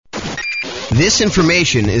This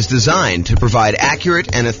information is designed to provide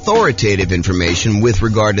accurate and authoritative information with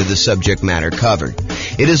regard to the subject matter covered.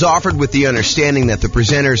 It is offered with the understanding that the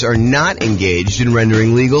presenters are not engaged in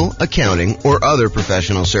rendering legal, accounting, or other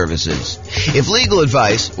professional services. If legal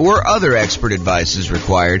advice or other expert advice is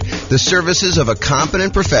required, the services of a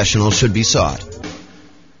competent professional should be sought.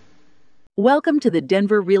 Welcome to the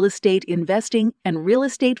Denver Real Estate Investing and Real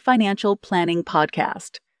Estate Financial Planning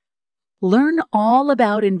Podcast. Learn all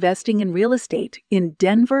about investing in real estate in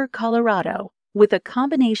Denver, Colorado, with a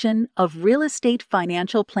combination of real estate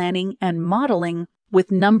financial planning and modeling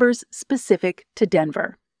with numbers specific to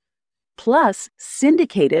Denver. Plus,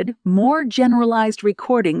 syndicated, more generalized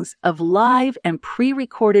recordings of live and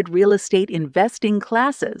pre-recorded real estate investing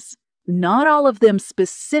classes, not all of them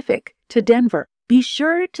specific to Denver. Be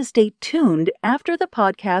sure to stay tuned after the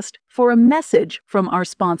podcast for a message from our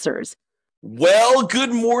sponsors. Well,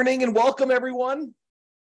 good morning and welcome, everyone.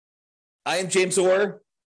 I am James Orr,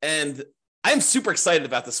 and I'm super excited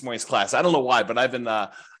about this morning's class. I don't know why, but I've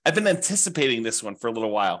been anticipating this one for a little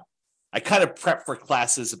while. I kind of prep for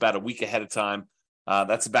classes about a week ahead of time.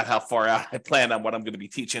 That's about how far out I plan on what I'm going to be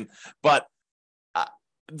teaching. But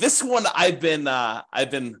this one I've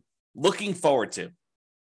been looking forward to.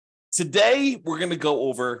 Today we're going to go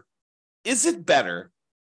over: is it better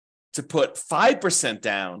to put 5%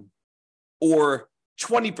 down or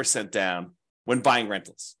 20% down when buying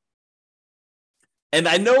rentals? And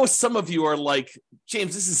I know some of you are like,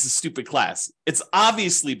 James, this is a stupid class. It's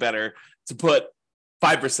obviously better to put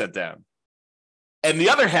 5% down. And the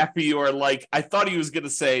other half of you are like, I thought he was going to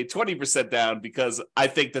say 20% down because I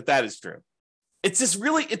think that is true. It's this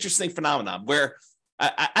really interesting phenomenon where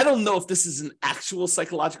I don't know if this is an actual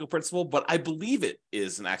psychological principle, but I believe it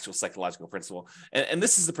is an actual psychological principle. And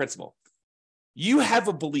this is the principle. You have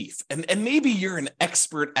a belief, and maybe you're an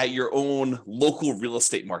expert at your own local real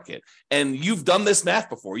estate market, and you've done this math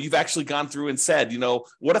before. You've actually gone through and said,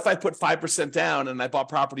 what if I put 5% down and I bought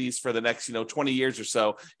properties for the next, 20 years or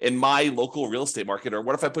so in my local real estate market? Or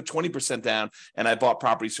what if I put 20% down and I bought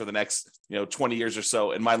properties for the next, 20 years or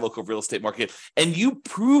so in my local real estate market? And you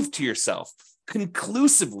prove to yourself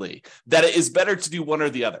conclusively that it is better to do one or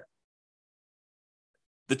the other.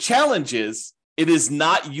 The challenge is, it is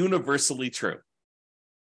not universally true.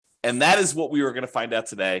 And that is what we are going to find out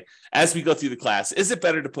today as we go through the class. Is it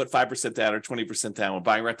better to put 5% down or 20% down when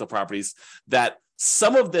buying rental properties? That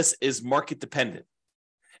some of this is market dependent.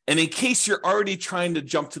 And in case you're already trying to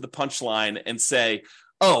jump to the punchline and say,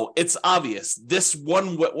 oh, it's obvious,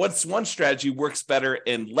 what's one strategy works better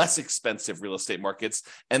in less expensive real estate markets,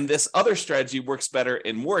 and this other strategy works better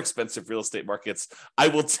in more expensive real estate markets, I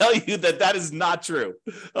will tell you that is not true.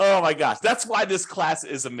 Oh my gosh, that's why this class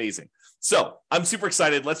is amazing. So I'm super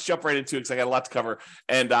excited. Let's jump right into it because I got a lot to cover.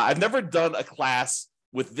 And I've never done a class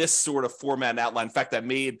with this sort of format and outline. In fact, I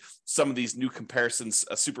made some of these new comparisons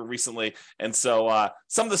super recently. And so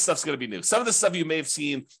some of this stuff's going to be new. Some of the stuff you may have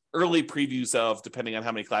seen early previews of, depending on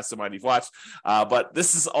how many classes of mine you've watched. But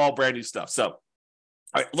this is all brand new stuff. So, all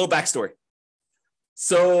right, a little backstory.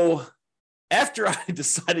 So after I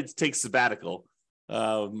decided to take sabbatical,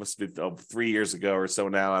 must have been 3 years ago or so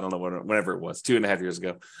now. I don't know, whenever it was, 2.5 years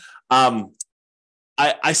ago.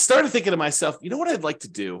 I started thinking to myself, you know what I'd like to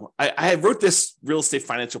do? I wrote this real estate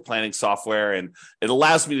financial planning software, and it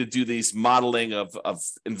allows me to do these modeling of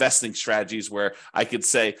investing strategies where I could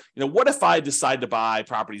say, what if I decide to buy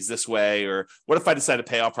properties this way? Or what if I decide to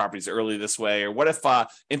pay off properties early this way? Or what if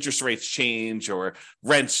interest rates change, or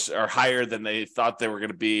rents are higher than they thought they were going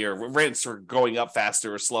to be, or rents are going up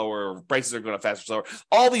faster or slower, or prices are going up faster or slower?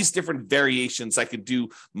 All these different variations I could do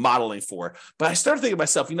modeling for. But I started thinking to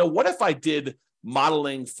myself, what if I did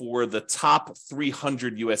modeling for the top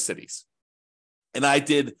 300 U.S. cities? And I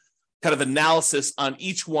did kind of analysis on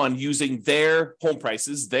each one using their home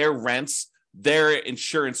prices, their rents, their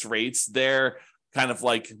insurance rates, their kind of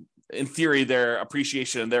like, in theory, their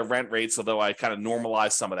appreciation and their rent rates, although I kind of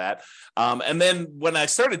normalized some of that. And then when I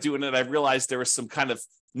started doing it, I realized there was some kind of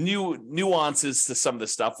new nuances to some of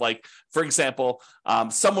this stuff. Like, for example,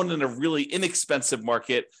 someone in a really inexpensive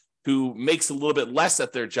market who makes a little bit less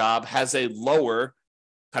at their job has a lower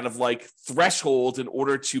kind of like threshold in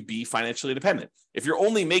order to be financially independent. If you're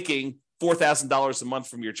only making $4,000 a month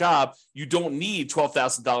from your job, you don't need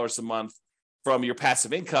 $12,000 a month from your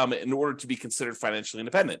passive income in order to be considered financially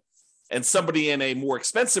independent. And somebody in a more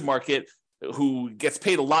expensive market who gets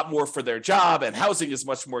paid a lot more for their job and housing is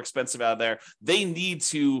much more expensive out there, they need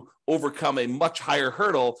to overcome a much higher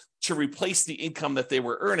hurdle to replace the income that they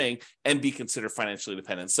were earning and be considered financially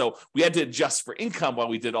independent. So we had to adjust for income while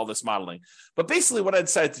we did all this modeling. But basically what I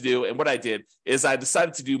decided to do and what I did is I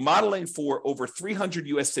decided to do modeling for over 300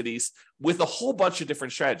 US cities with a whole bunch of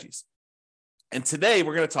different strategies. And today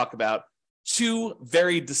we're going to talk about two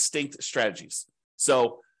very distinct strategies.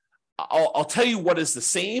 So I'll tell you what is the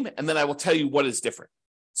same, and then I will tell you what is different.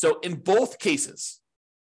 So in both cases,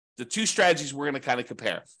 the two strategies we're going to kind of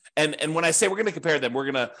compare. And when I say we're going to compare them,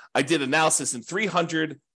 I did analysis in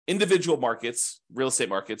 300 individual markets, real estate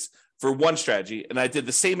markets, for one strategy. And I did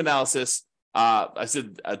the same analysis. I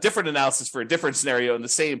did a different analysis for a different scenario in the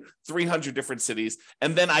same 300 different cities.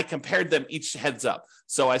 And then I compared them each heads up.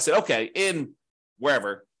 So I said, okay, in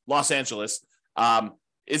wherever, Los Angeles,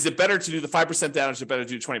 is it better to do the 5% down or is it better to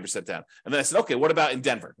do 20% down? And then I said, okay, what about in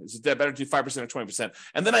Denver? Is it better to do 5% or 20%?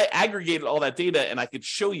 And then I aggregated all that data and I could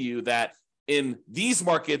show you that in these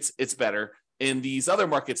markets, it's better. In these other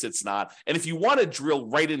markets, it's not. And if you want to drill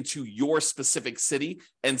right into your specific city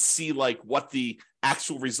and see like what the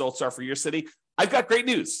actual results are for your city, I've got great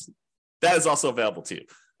news. That is also available to you,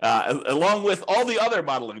 along with all the other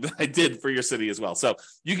modeling that I did for your city as well. So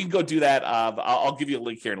you can go do that. I'll give you a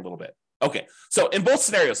link here in a little bit. Okay, so in both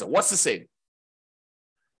scenarios, what's the same?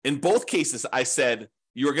 In both cases, I said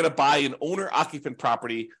you're going to buy an owner-occupant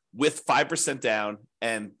property with 5% down,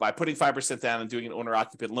 and by putting 5% down and doing an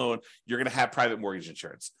owner-occupant loan, you're going to have private mortgage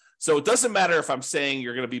insurance. So it doesn't matter if I'm saying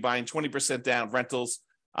you're going to be buying 20% down rentals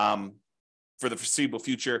for the foreseeable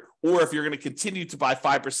future, or if you're going to continue to buy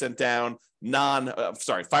 5% down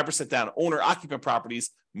 5% down owner-occupant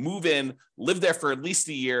properties, move in, live there for at least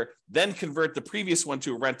a year, then convert the previous one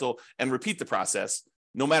to a rental and repeat the process.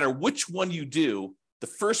 No matter which one you do, the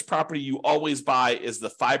first property you always buy is the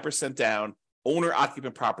 5% down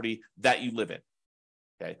owner-occupant property that you live in.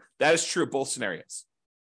 Okay, that is true of both scenarios.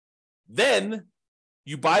 Then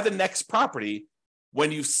you buy the next property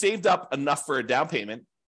when you've saved up enough for a down payment,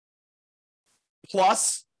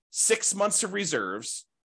 plus 6 months of reserves,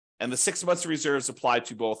 and the 6 months of reserves apply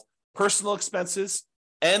to both personal expenses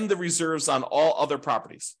and the reserves on all other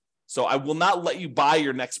properties. So I will not let you buy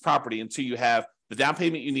your next property until you have the down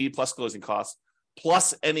payment you need plus closing costs,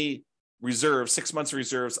 plus any reserves, 6 months of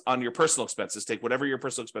reserves on your personal expenses. Take whatever your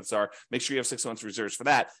personal expenses are, make sure you have 6 months of reserves for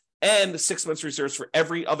that, and 6 months reserves for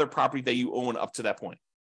every other property that you own up to that point.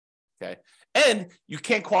 Okay. And you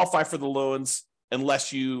can't qualify for the loans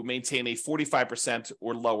unless you maintain a 45%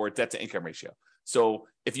 or lower debt to income ratio. So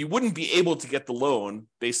if you wouldn't be able to get the loan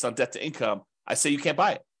based on debt to income, I say you can't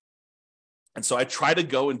buy it. And so I try to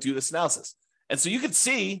go and do this analysis. And so you can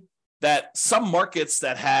see that some markets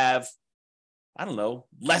that have,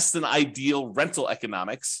 less than ideal rental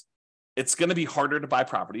economics, it's going to be harder to buy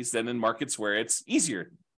properties than in markets where it's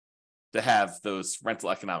easier to have those rental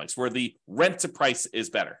economics, where the rent to price is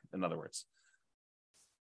better, in other words.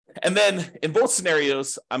 And then in both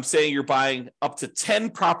scenarios, I'm saying you're buying up to 10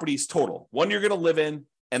 properties total, one you're going to live in,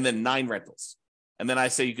 and then 9 rentals. And then I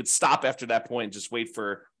say you could stop after that point and just wait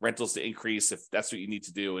for rentals to increase if that's what you need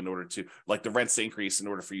to do in order to, like the rents to increase in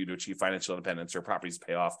order for you to achieve financial independence or properties to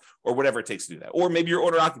pay off or whatever it takes to do that. Or maybe your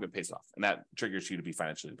owner occupant pays off and that triggers you to be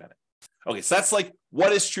financially independent. Okay, so that's like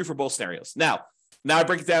what is true for both scenarios. Now I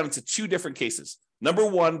break it down into 2 different cases. Number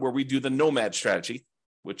one, where we do the nomad strategy,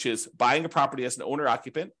 which is buying a property as an owner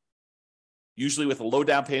occupant, usually with a low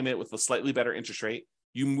down payment with a slightly better interest rate.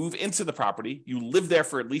 You move into the property, you live there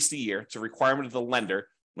for at least a year. It's a requirement of the lender.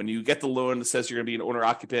 When you get the loan that says you're going to be an owner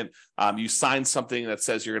occupant, you sign something that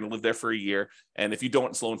says you're going to live there for a year. And if you don't,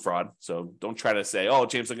 it's loan fraud. So don't try to say, oh,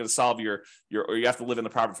 James, I'm going to solve or you have to live in the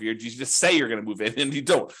property for a year. You just say you're going to move in and you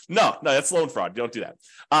don't. No, that's loan fraud. You don't do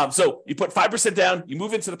that. So you put 5% down, you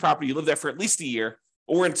move into the property, you live there for at least a year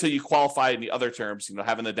or until you qualify in the other terms,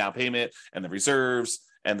 having the down payment and the reserves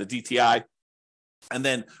and the DTI. And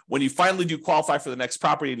then when you finally do qualify for the next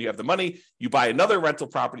property and you have the money, you buy another rental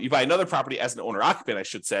property, you buy another property as an owner occupant, I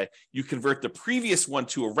should say, you convert the previous one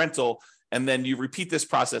to a rental, and then you repeat this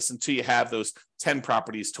process until you have those 10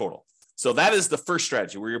 properties total. So that is the first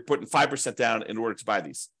strategy where you're putting 5% down in order to buy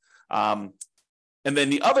these. And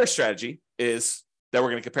then the other strategy is that we're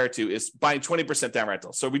going to compare it to is buying 20% down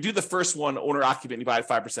rental. So we do the first one, owner occupant, you buy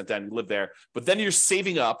 5% down, you live there, but then you're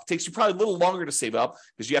saving up. It takes you probably a little longer to save up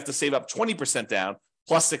because you have to save up 20% down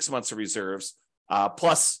plus 6 months of reserves,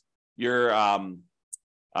 plus your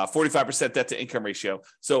 45% debt to income ratio.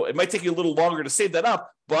 So it might take you a little longer to save that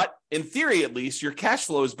up, but in theory, at least, your cash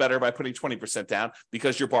flow is better by putting 20% down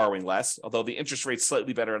because you're borrowing less, although the interest rate's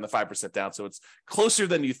slightly better on the 5% down. So it's closer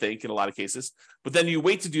than you think in a lot of cases. But then you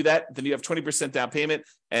wait to do that. Then you have 20% down payment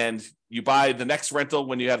and you buy the next rental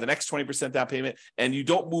when you have the next 20% down payment, and you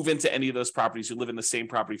don't move into any of those properties. You live in the same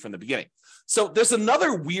property from the beginning. So there's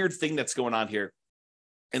another weird thing that's going on here.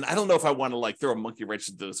 And I don't know if I want to like throw a monkey wrench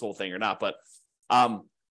into this whole thing or not, but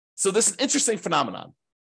so this is an interesting phenomenon.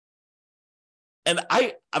 And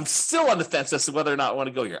I'm still on the fence as to whether or not I want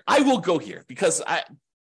to go here. I will go here because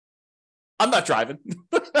I'm not driving.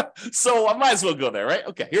 So I might as well go there, right?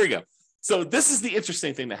 Okay, here we go. So this is the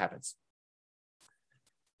interesting thing that happens.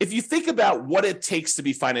 If you think about what it takes to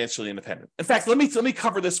be financially independent. In fact, let me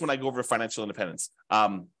cover this when I go over financial independence,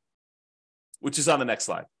 which is on the next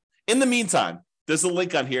slide. In the meantime, there's a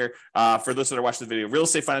link on here for those that are watching the video,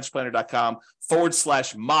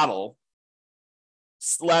 realestatefinancialplanner.com/model.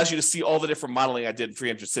 Allows you to see all the different modeling I did in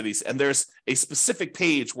 300 cities. And there's a specific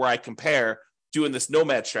page where I compare doing this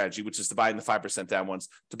nomad strategy, which is to buying the 5% down ones,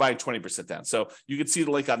 to buying 20% down. So you can see the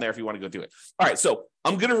link on there if you want to go do it. All right, so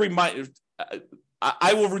I'm going to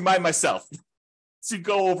I will remind myself to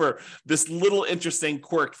go over this little interesting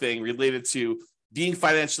quirk thing related to being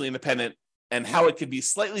financially independent and how it could be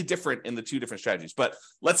slightly different in the two different strategies. But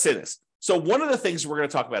let's say this. So one of the things we're going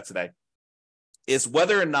to talk about today is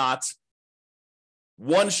whether or not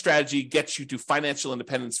one strategy gets you to financial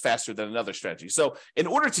independence faster than another strategy. So in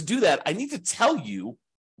order to do that, I need to tell you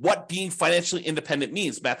what being financially independent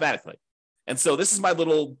means mathematically. And so this is my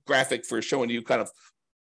little graphic for showing you kind of,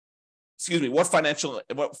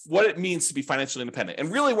 what it means to be financially independent.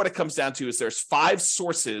 And really what it comes down to is there's 5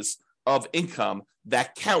 sources of income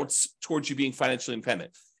that counts towards you being financially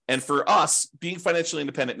independent. And for us, being financially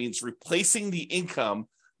independent means replacing the income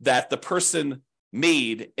that the person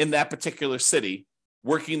made in that particular city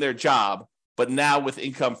working their job, but now with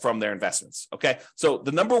income from their investments. Okay. So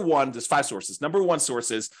there's 5 sources. Number 1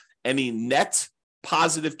 source is any net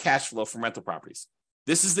positive cash flow from rental properties.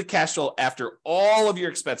 This is the cash flow after all of your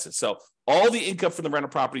expenses. So all the income from the rental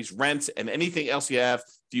properties, rent, and anything else you have.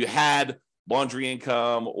 If you had laundry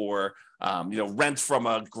income or rent from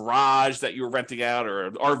a garage that you were renting out, or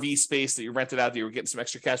an RV space that you rented out that you were getting some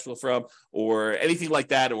extra cash flow from, or anything like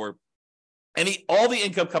that, or all the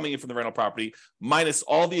income coming in from the rental property minus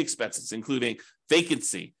all the expenses, including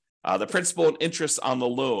vacancy, the principal and interest on the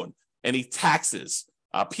loan, any taxes,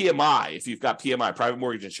 PMI, if you've got PMI, private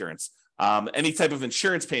mortgage insurance, any type of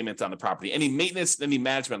insurance payment on the property, any maintenance, any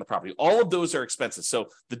management on the property, all of those are expenses. So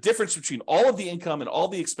the difference between all of the income and all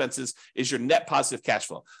the expenses is your net positive cash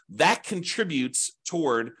flow. That contributes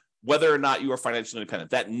toward whether or not you are financially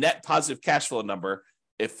independent. That net positive cash flow number,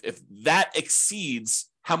 if that exceeds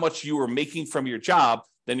how much you are making from your job,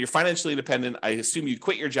 then you're financially independent. I assume you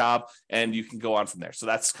quit your job and you can go on from there. So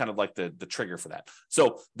that's kind of like the trigger for that.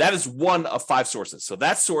 So that is one of 5 sources. So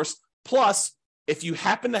that source, plus if you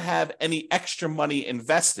happen to have any extra money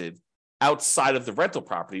invested outside of the rental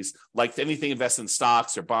properties, like anything invested in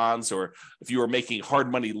stocks or bonds, or if you are making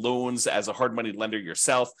hard money loans as a hard money lender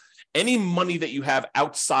yourself, any money that you have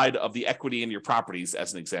outside of the equity in your properties,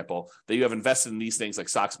 as an example, that you have invested in these things like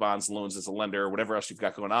stocks, bonds, loans as a lender, or whatever else you've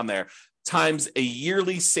got going on there, times a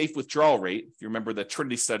yearly safe withdrawal rate. If you remember the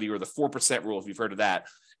Trinity study or the 4% rule, if you've heard of that,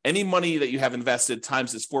 any money that you have invested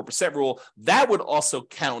times this 4% rule, that would also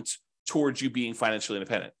count towards you being financially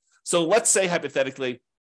independent. So let's say hypothetically,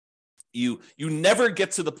 you never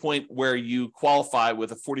get to the point where you qualify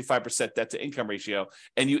with a 45% debt to income ratio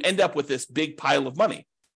and you end up with this big pile of money.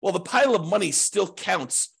 Well, the pile of money still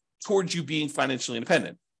counts towards you being financially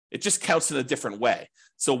independent. It just counts in a different way.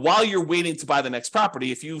 So while you're waiting to buy the next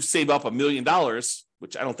property, if you save up $1 million,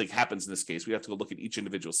 which I don't think happens in this case, we have to go look at each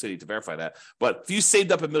individual city to verify that. But if you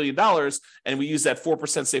saved up $1 million and we use that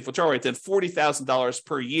 4% safe withdrawal rate, then $40,000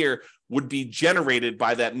 per year would be generated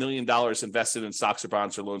by that $1 million invested in stocks or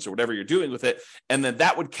bonds or loans or whatever you're doing with it. And then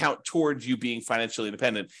that would count towards you being financially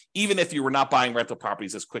independent, even if you were not buying rental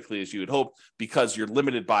properties as quickly as you would hope, because you're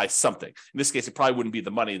limited by something. In this case, it probably wouldn't be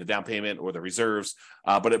the money, the down payment or the reserves,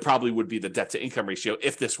 but it probably would be the debt to income ratio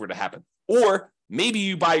if this were to happen. Or maybe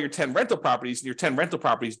you buy your 10 rental properties and your 10 rental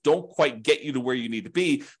properties don't quite get you to where you need to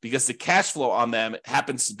be because the cash flow on them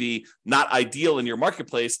happens to be not ideal in your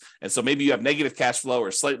marketplace. And so maybe you have negative cash flow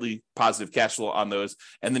or slightly positive cash flow on those.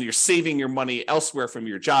 And then you're saving your money elsewhere from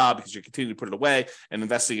your job because you're continuing to put it away and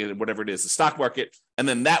investing it in whatever it is, the stock market. And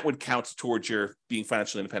then that would count towards your being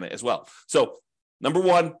financially independent as well. So number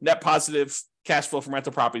 1, net positive cash flow from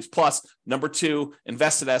rental properties plus number 2,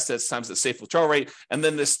 invested assets times the safe withdrawal rate. And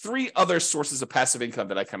then there's 3 other sources of passive income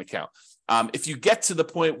that I kind of count. If you get to the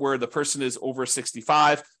point where the person is over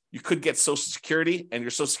 65, you could get Social Security, and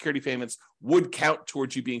your Social Security payments would count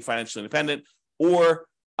towards you being financially independent. Or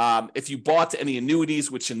if you bought any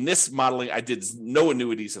annuities, which in this modeling, I did no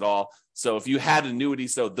annuities at all. So if you had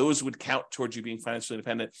annuities, though, those would count towards you being financially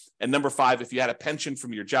independent. And number 5, if you had a pension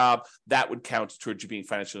from your job, that would count towards you being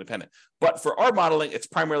financially independent. But for our modeling, it's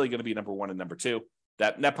primarily going to be number 1 and number 2,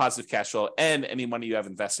 that net positive cash flow and any money you have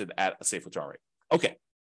invested at a safe withdrawal rate. Okay.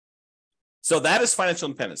 So that is financial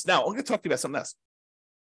independence. Now, I'm going to talk to you about something else.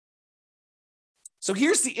 So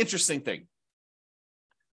here's the interesting thing.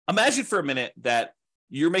 Imagine for a minute that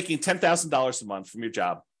you're making $10,000 a month from your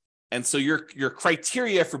job. And so your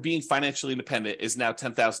criteria for being financially independent is now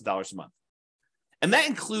 $10,000 a month. And that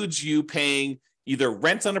includes you paying either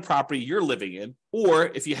rent on a property you're living in, or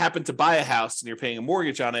if you happen to buy a house and you're paying a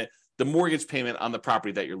mortgage on it, the mortgage payment on the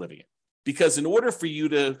property that you're living in. Because in order for you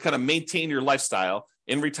to kind of maintain your lifestyle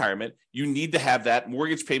in retirement, you need to have that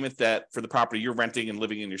mortgage payment that for the property you're renting and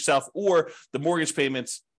living in yourself, or the mortgage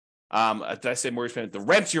payments. Did I say mortgage payment? The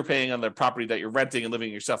rent you're paying on the property that you're renting and living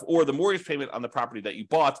in yourself, or the mortgage payment on the property that you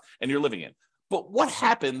bought and you're living in. But what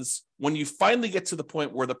happens when you finally get to the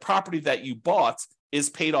point where the property that you bought is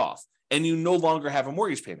paid off and you no longer have a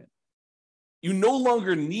mortgage payment? You no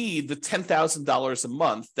longer need the $10,000 a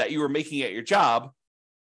month that you were making at your job,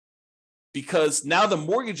 because now the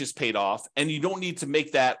mortgage is paid off and you don't need to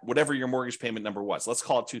make that whatever your mortgage payment number was. Let's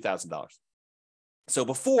call it $2,000. So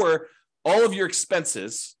before, all of your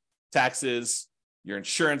expenses, taxes, your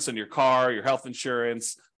insurance on your car, your health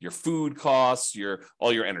insurance, your food costs,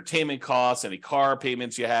 all your entertainment costs, any car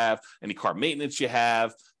payments you have, any car maintenance you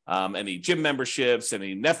have, any gym memberships,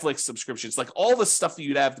 any Netflix subscriptions, like all the stuff that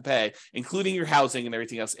you'd have to pay, including your housing and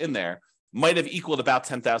everything else in there, might have equaled about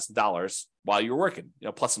 $10,000 while you're working,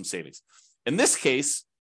 plus some savings. In this case,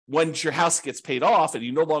 once your house gets paid off and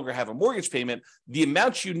you no longer have a mortgage payment, the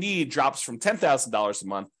amount you need drops from $10,000 a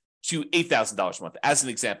month to $8,000 a month, as an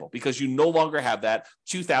example, because you no longer have that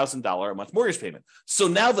 $2,000 a month mortgage payment. So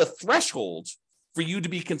now the threshold for you to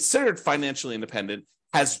be considered financially independent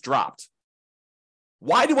has dropped.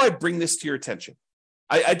 Why do I bring this to your attention?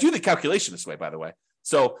 I do the calculation this way, by the way.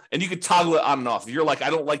 So, and you could toggle it on and off. If you're like, I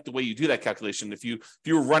don't like the way you do that calculation. If you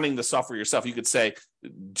were running the software yourself, you could say,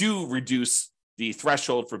 do reduce the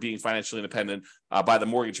threshold for being financially independent by the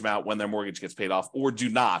mortgage amount when their mortgage gets paid off, or do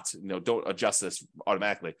not, don't adjust this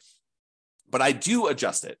automatically. But I do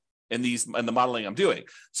adjust it in the modeling I'm doing.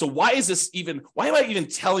 So why am I even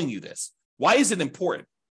telling you this? Why is it important?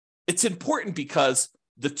 It's important because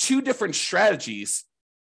the 2 different strategies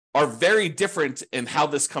are very different in how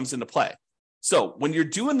this comes into play. So when you're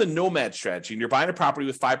doing the nomad strategy and you're buying a property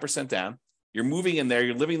with 5% down, you're moving in there,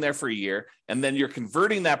 you're living there for a year, and then you're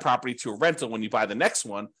converting that property to a rental when you buy the next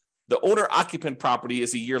one, the owner-occupant property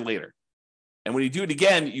is a year later. And when you do it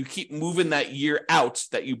again, you keep moving that year out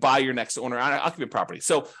that you buy your next owner-occupant property.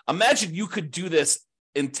 So imagine you could do this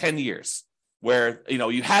in 10 years where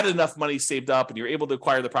you had enough money saved up and you're able to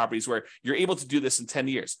acquire the properties where you're able to do this in 10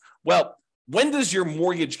 years. Well, when does your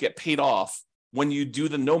mortgage get paid off when you do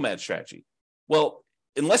the nomad strategy? Well,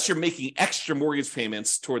 unless you're making extra mortgage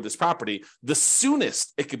payments toward this property, the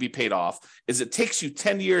soonest it could be paid off is it takes you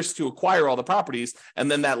 10 years to acquire all the properties. And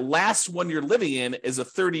then that last one you're living in is a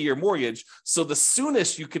 30-year mortgage. So the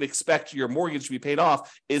soonest you could expect your mortgage to be paid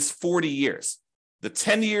off is 40 years. The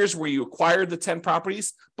 10 years where you acquired the 10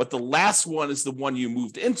 properties, but the last one is the one you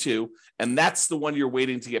moved into. And that's the one you're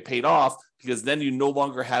waiting to get paid off, because then you no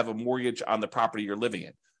longer have a mortgage on the property you're living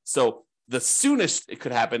in. So the soonest it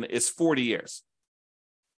could happen is 40 years.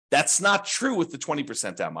 That's not true with the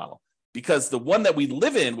 20% down model, because the one that we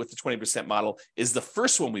live in with the 20% model is the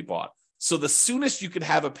first one we bought. So the soonest you could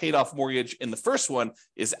have a paid off mortgage in the first one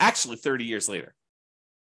is actually 30 years later.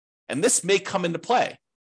 And this may come into play.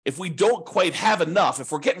 If we don't quite have enough,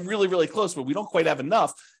 if we're getting really, really close, but we don't quite have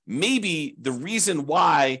enough, maybe the reason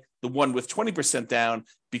why the one with 20% down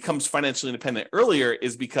becomes financially independent earlier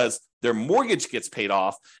is because their mortgage gets paid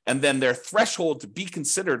off, and then their threshold to be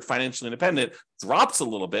considered financially independent drops a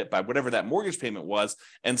little bit by whatever that mortgage payment was.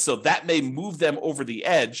 And so that may move them over the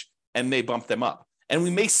edge and may bump them up. And we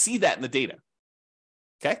may see that in the data.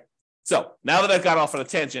 Okay. So now that I've got off on a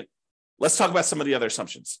tangent, let's talk about some of the other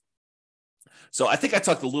assumptions. So I think I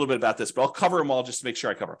talked a little bit about this, but I'll cover them all just to make sure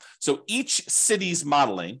I cover them. So each city's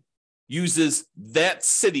modeling uses that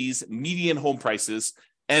city's median home prices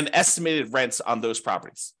and estimated rents on those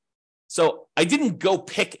properties. So I didn't go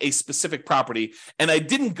pick a specific property, and I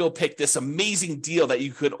didn't go pick this amazing deal that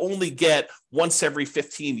you could only get once every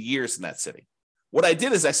 15 years in that city. What I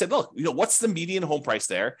did is I said, look, what's the median home price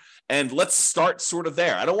there? And let's start sort of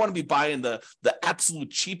there. I don't want to be buying the absolute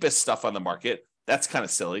cheapest stuff on the market. That's kind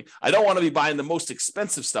of silly. I don't want to be buying the most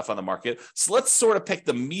expensive stuff on the market. So let's sort of pick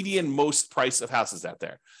the median most price of houses out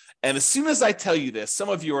there. And as soon as I tell you this, some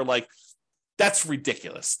of you are like, that's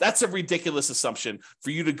ridiculous. That's a ridiculous assumption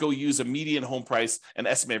for you to go use a median home price and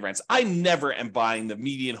estimated rents. I never am buying the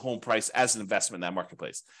median home price as an investment in that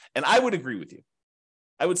marketplace. And I would agree with you.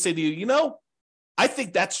 I would say to you, I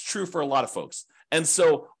think that's true for a lot of folks. And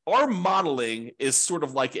so our modeling is sort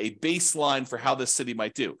of like a baseline for how this city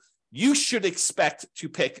might do. You should expect to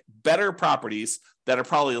pick better properties that are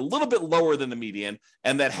probably a little bit lower than the median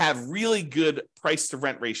and that have really good price to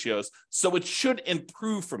rent ratios. So it should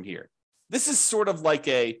improve from here. This is sort of like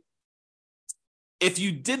if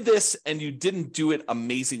you did this and you didn't do it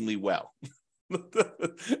amazingly well,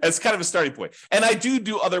 as kind of a starting point. And I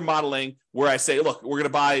do other modeling where I say, look, we're going to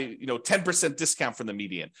buy, 10% discount from the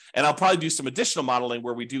median. And I'll probably do some additional modeling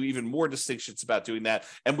where we do even more distinctions about doing that.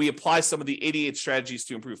 And we apply some of the 88 strategies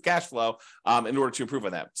to improve cash flow in order to improve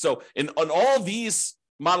on that. So on all these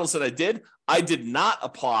models that I did not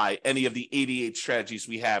apply any of the 88 strategies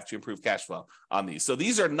we have to improve cash flow on these. So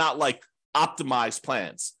these are not like optimized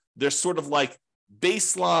plans. They're sort of like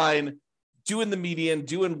baseline, doing the median,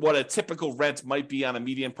 doing what a typical rent might be on a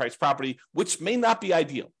median price property, which may not be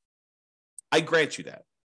ideal. I grant you that.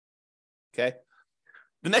 Okay.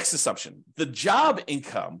 The next assumption, the job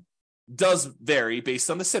income does vary based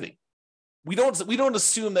on the city. We don't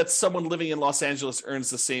assume that someone living in Los Angeles earns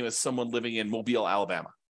the same as someone living in Mobile,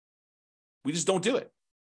 Alabama. We just don't do it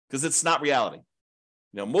because it's not reality.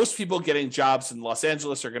 Most people getting jobs in Los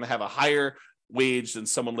Angeles are going to have a higher wage than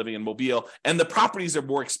someone living in Mobile, and the properties are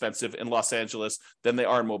more expensive in Los Angeles than they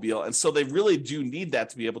are in Mobile, and so they really do need that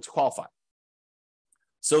to be able to qualify.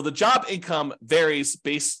 So the job income varies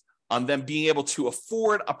based on them being able to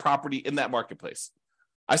afford a property in that marketplace.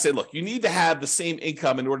 I say, look, you need to have the same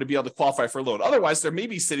income in order to be able to qualify for a loan. Otherwise, there may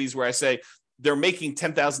be cities where I say they're making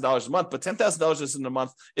 $10,000 a month, but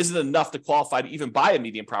 $10,000 isn't enough to qualify to even buy a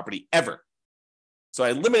median property ever. So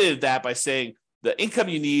I limited that by saying the income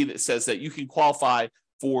you need says that you can qualify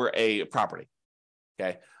for a property,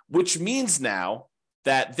 okay? Which means now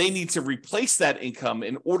that they need to replace that income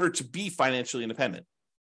in order to be financially independent.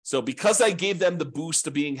 So because I gave them the boost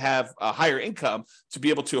to have a higher income to be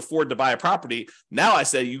able to afford to buy a property, now I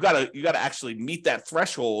say you gotta actually meet that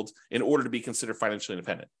threshold in order to be considered financially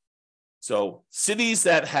independent. So cities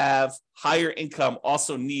that have higher income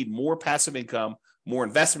also need more passive income, more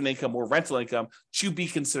investment income, more rental income to be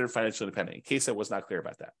considered financially independent, in case I was not clear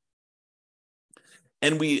about that.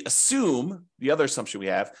 And we assume, the other assumption we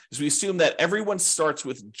have, is we assume that everyone starts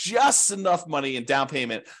with just enough money in down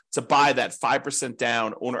payment to buy that 5%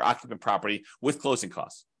 down owner-occupant property with closing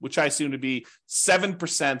costs, which I assume to be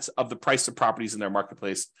 7% of the price of properties in their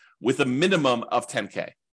marketplace with a minimum of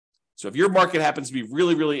 $10K. So if your market happens to be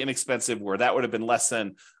really, really inexpensive, where that would have been less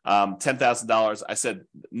than $10,000, I said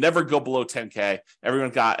never go below $10K. Everyone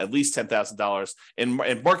got at least $10,000.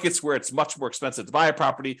 In markets where it's much more expensive to buy a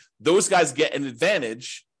property, those guys get an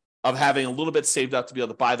advantage of having a little bit saved up to be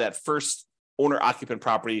able to buy that first owner-occupant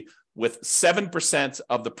property with 7%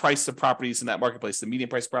 of the price of properties in that marketplace, the median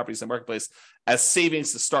price of properties in the marketplace, as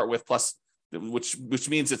savings to start with, plus which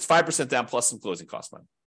means it's 5% down plus some closing cost money.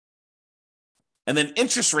 And then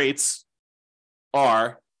interest rates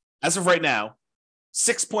are, as of right now,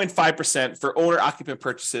 6.5% for owner-occupant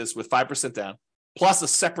purchases with 5% down, plus a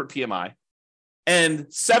separate PMI, and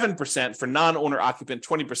 7% for non-owner-occupant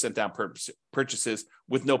 20% down purchases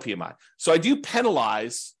with no PMI. So I do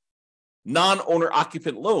penalize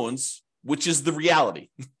non-owner-occupant loans, which is the reality.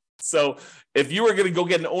 So if you were going to go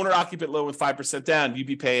get an owner-occupant loan with 5% down, you'd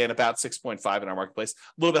be paying about 6.5 in our marketplace,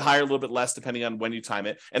 a little bit higher, a little bit less, depending on when you time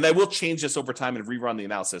it. And I will change this over time and rerun the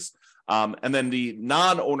analysis. And then the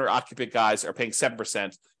non-owner-occupant guys are paying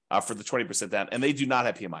 7% for the 20% down, and they do not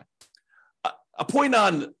have PMI. A point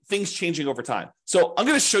on things changing over time. So I'm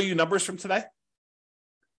going to show you numbers from today.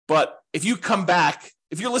 But if you come back,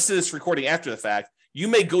 if you're listening to this recording after the fact, you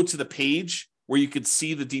may go to the page where you could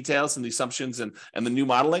see the details and the assumptions and the new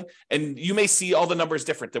modeling, and you may see all the numbers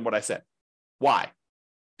different than what I said. Why?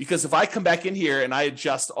 Because if I come back in here and I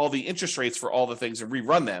adjust all the interest rates for all the things and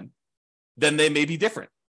rerun them, then they may be different.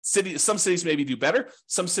 Some cities maybe do better,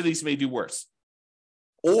 some cities may do worse.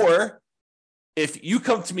 Or if you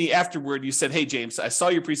come to me afterward, you said, hey, James, I saw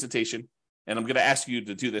your presentation, and I'm going to ask you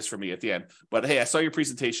to do this for me at the end, but hey, I saw your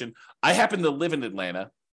presentation. I happen to live in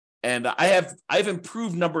Atlanta, And I've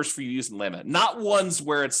improved numbers for you using Lana, not ones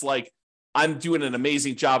where it's like I'm doing an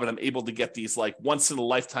amazing job and I'm able to get these like once in a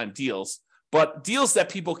lifetime deals, but deals that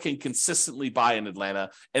people can consistently buy in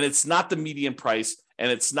Atlanta. And it's not the median price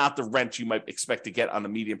and it's not the rent you might expect to get on the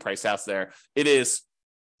median price house there. It is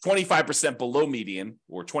 25% below median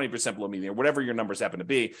or 20% below median, or whatever your numbers happen to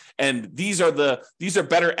be. And these are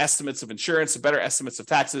better estimates of insurance, better estimates of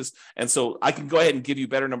taxes. And so I can go ahead and give you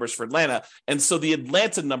better numbers for Atlanta. And so the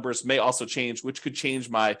Atlanta numbers may also change, which could change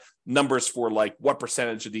my numbers for like what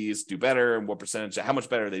percentage of these do better and what percentage, how much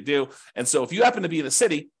better they do. And so if you happen to be in the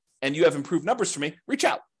city and you have improved numbers for me, reach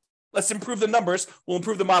out. Let's improve the numbers. We'll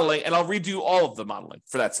improve the modeling, and I'll redo all of the modeling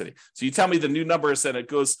for that city. So you tell me the new numbers, and it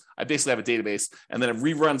goes. I basically have a database, and then it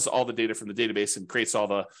reruns all the data from the database and creates all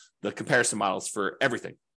the comparison models for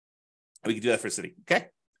everything. We can do that for a city, okay?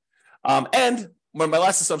 And one of my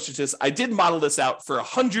last assumptions is I did model this out for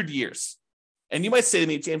 100 years. And you might say to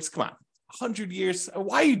me, James, come on, 100 years?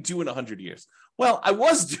 Why are you doing 100 years? Well, I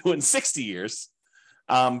was doing 60 years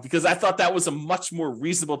because I thought that was a much more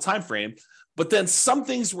reasonable time frame. But then some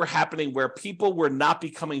things were happening where people were not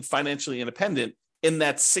becoming financially independent in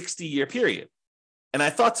that 60-year period. And I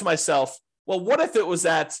thought to myself, well, what if it was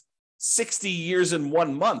at 60 years and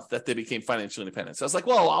 1 month that they became financially independent? So I was like,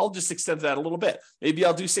 well, I'll just extend that a little bit. Maybe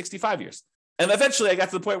I'll do 65 years. And eventually I got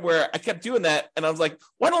to the point where I kept doing that. And I was like,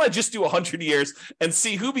 why don't I just do 100 years and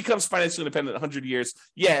see who becomes financially independent in 100 years?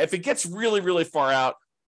 Yeah, if it gets really, really far out,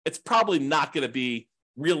 it's probably not going to be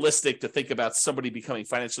realistic to think about somebody becoming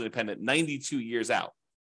financially independent 92 years out.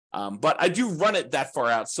 But I do run it that far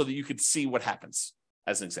out so that you could see what happens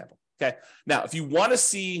as an example. Okay. Now, if you want to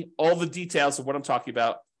see all the details of what I'm talking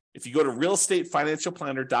about, if you go to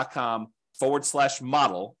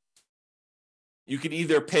realestatefinancialplanner.com/model, you can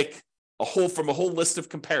either pick from a whole list of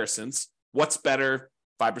comparisons. What's better?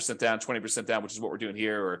 5% down, 20% down, which is what we're doing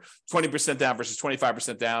here, or 20% down versus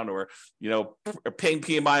 25% down, or, paying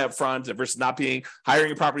PMI up front versus not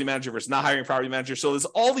hiring a property manager versus not hiring a property manager. So there's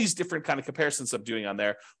all these different kind of comparisons I'm doing on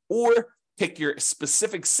there, or pick your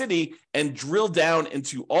specific city and drill down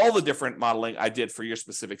into all the different modeling I did for your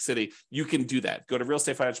specific city. You can do that. Go to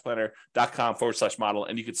realestatefinancialplanner.com/model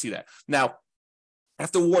and you can see that. Now, I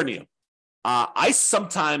have to warn you, I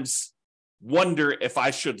sometimes wonder if I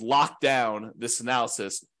should lock down this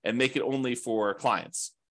analysis and make it only for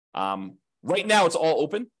clients. Right now, it's all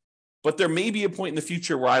open, but there may be a point in the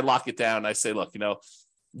future where I lock it down. And I say, look,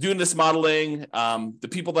 doing this modeling, the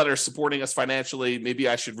people that are supporting us financially, maybe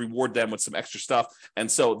I should reward them with some extra stuff. And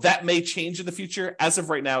so that may change in the future. As of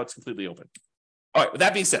right now, it's completely open. All right, with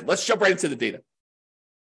that being said, let's jump right into the data.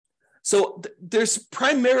 So there's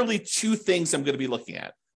primarily two things I'm going to be looking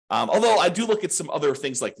at. Although I do look at some other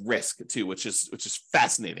things like risk too, which is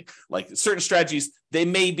fascinating. Like certain strategies, they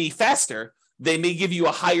may be faster, they may give you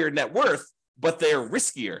a higher net worth, but they're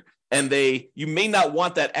riskier, and you may not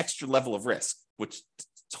want that extra level of risk, which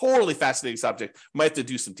totally fascinating subject. Might have to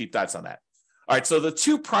do some deep dives on that. All right, so the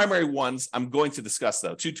two primary ones I'm going to discuss,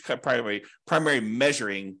 though, two primary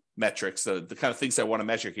measuring metrics, the kind of things I want to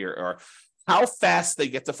measure here are how fast they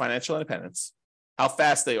get to financial independence, how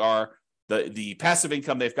fast they are. The passive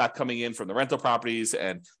income they've got coming in from the rental properties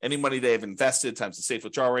and any money they've invested times the safe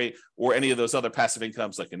withdrawal rate, or any of those other passive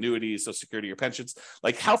incomes like annuities, Social Security, or pensions.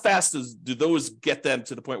 Like how fast do those get them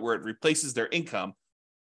to the point where it replaces their income?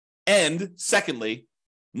 And secondly,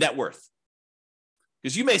 net worth.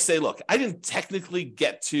 Because you may say, look, I didn't technically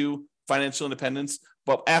get to financial independence,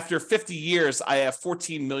 but after 50 years, I have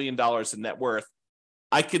 $14 million in net worth.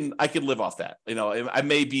 I can live off that. I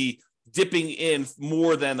may be dipping in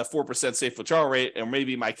more than the 4% safe withdrawal rate, and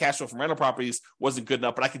maybe my cash flow from rental properties wasn't good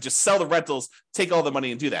enough, but I could just sell the rentals, take all the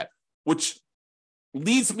money and do that, which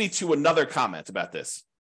leads me to another comment about this.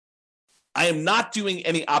 I am not doing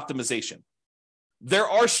any optimization. There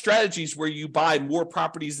are strategies where you buy more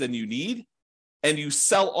properties than you need and you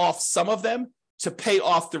sell off some of them to pay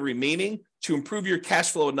off the remaining to improve your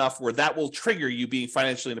cash flow enough where that will trigger you being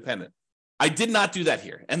financially independent. I did not do that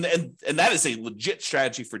here. And that is a legit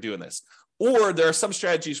strategy for doing this. Or there are some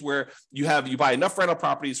strategies where you buy enough rental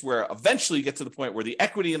properties where eventually you get to the point where the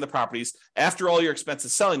equity in the properties, after all your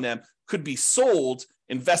expenses selling them, could be sold,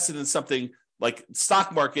 invested in something like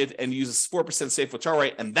stock market, and use a 4% safe withdrawal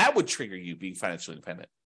rate, and that would trigger you being financially independent.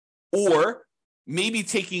 Or maybe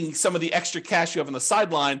taking some of the extra cash you have on the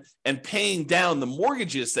sideline and paying down the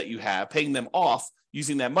mortgages that you have, paying them off,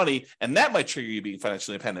 using that money, and that might trigger you being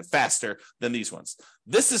financially independent faster than these ones.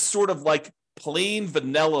 This is sort of like plain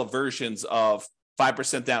vanilla versions of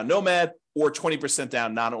 5% down Nomad, or 20%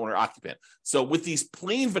 down non-owner occupant. So with these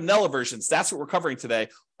plain vanilla versions, that's what we're covering today.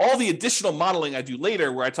 All the additional modeling I do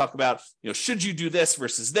later, where I talk about, should you do this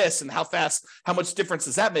versus this, and how much difference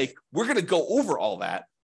does that make? We're going to go over all that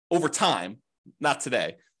over time, not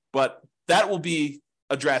today, but that will be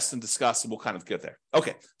addressed and discussed, and we'll kind of get there.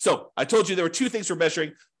 Okay, so I told you there were two things we're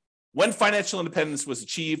measuring: when financial independence was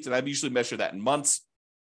achieved, and I usually measure that in months,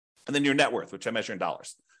 and then your net worth, which I measure in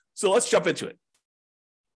dollars. So let's jump into it.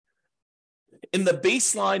 In the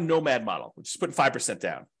baseline nomad model, which is putting 5%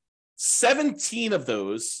 down, 17 of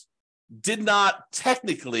those did not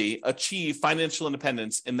technically achieve financial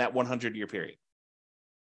independence in that 100-year period,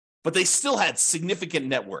 but they still had significant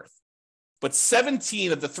net worth. But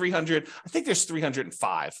 17 of the 300, I think there's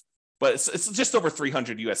 305, but it's just over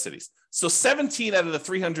 300 U.S. cities. So 17 out of the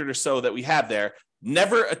 300 or so that we have there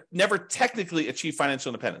never technically achieved financial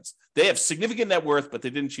independence. They have significant net worth, but they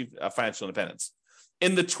didn't achieve financial independence.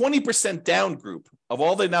 In the 20% down group, of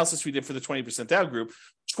all the analysis we did for the 20% down group,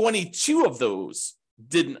 22 of those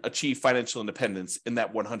didn't achieve financial independence in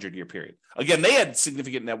that 100-year period. Again, they had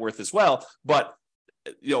significant net worth as well, but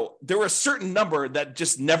there were a certain number that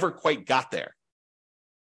just never quite got there.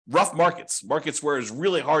 Rough markets where it's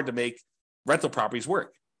really hard to make rental properties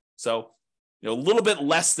work. So, a little bit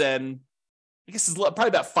less than, I guess it's probably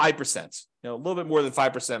about 5%, a little bit more than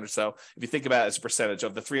 5% or so. If you think about it as a percentage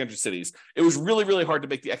of the 300 cities, it was really, really hard to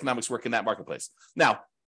make the economics work in that marketplace. Now,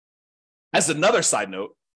 as another side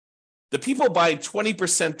note, the people buying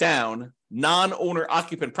 20% down non-owner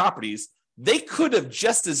occupant properties, they could have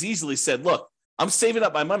just as easily said, look, I'm saving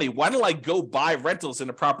up my money. Why don't I go buy rentals in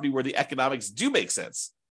a property where the economics do make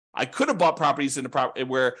sense? I could have bought properties in a property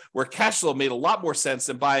where cash flow made a lot more sense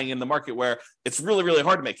than buying in the market where it's really, really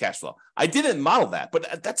hard to make cash flow. I didn't model that,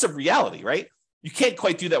 but that's a reality, right? You can't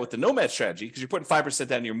quite do that with the nomad strategy because you're putting 5%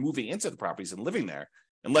 down and you're moving into the properties and living there.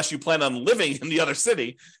 Unless you plan on living in the other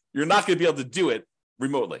city, you're not going to be able to do it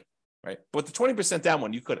remotely, right? But the 20% down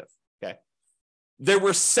one, you could have, okay? There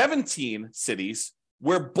were 17 cities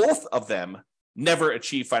where both of them never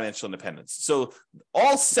achieved financial independence. So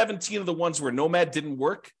all 17 of the ones where nomad didn't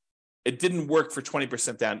work, it didn't work for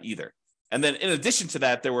 20% down either. And then in addition to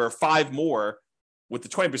that, there were 5 more with the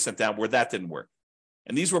 20% down where that didn't work.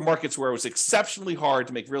 And these were markets where it was exceptionally hard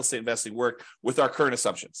to make real estate investing work with our current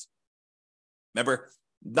assumptions. Remember,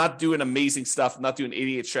 not doing amazing stuff, not doing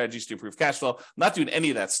 88 strategies to improve cash flow, not doing any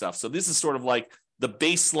of that stuff. So this is sort of like the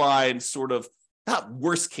baseline sort of, not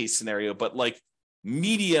worst case scenario, but like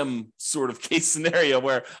medium sort of case scenario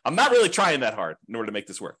where I'm not really trying that hard in order to make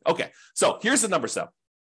this work. Okay, so here's the numbers though.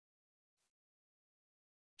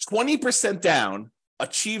 20% down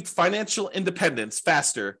achieved financial independence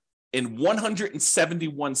faster in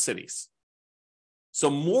 171 cities. So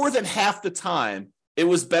more than half the time, it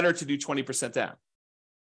was better to do 20% down.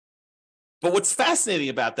 But what's fascinating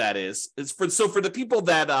about that is for the people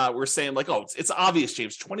that were saying like, oh, it's obvious,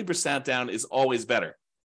 James, 20% down is always better.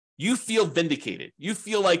 You feel vindicated. You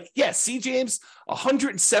feel like, yeah, see, James,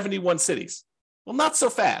 171 cities. Well, not so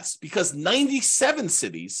fast, because 97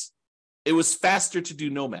 cities, it was faster to do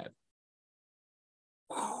nomad.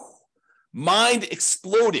 Mind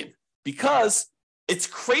exploded, because it's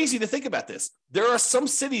crazy to think about this. There are some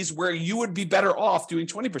cities where you would be better off doing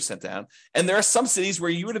 20% down, and there are some cities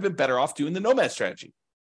where you would have been better off doing the nomad strategy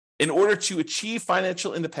in order to achieve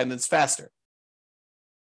financial independence faster.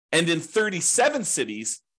 And in 37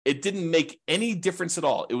 cities, it didn't make any difference at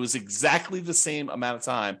all. It was exactly the same amount of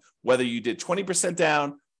time, whether you did 20%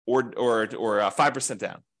 down or 5%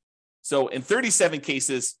 down. So in 37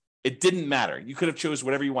 cases, it didn't matter. You could have chose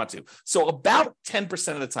whatever you want to. So about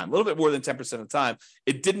 10% of the time, a little bit more than 10% of the time,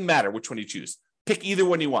 it didn't matter which one you choose. Pick either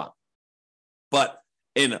one you want. But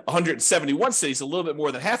in 171 cities, a little bit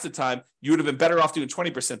more than half the time, you would have been better off doing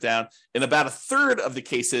 20% down. In about a third of the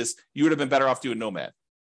cases, you would have been better off doing nomad.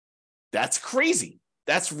 That's crazy.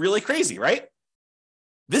 That's really crazy, right?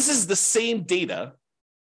 This is the same data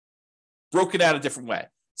broken out a different way.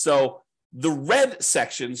 So the red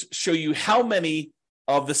sections show you how many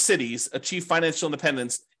of the cities achieve financial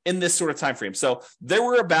independence in this sort of time frame. So there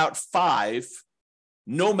were about 5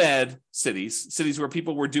 nomad cities where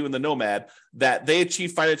people were doing the nomad, that they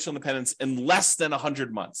achieved financial independence in less than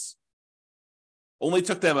 100 months. Only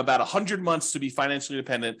took them about 100 months to be financially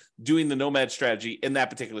independent doing the nomad strategy in that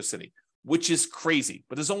particular city, which is crazy.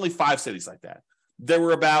 But there's only 5 cities like that. There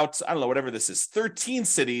were about, I don't know, whatever this is, 13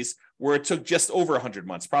 cities where it took just over 100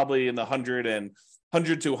 months, probably in the 100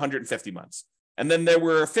 to 150 months. And then there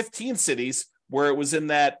were 15 cities where it was in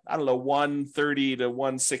that, I don't know, 130 to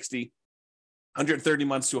 160, 130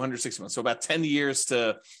 months to 160 months. So about 10 years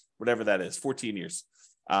to whatever that is, 14 years,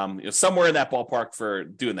 somewhere in that ballpark for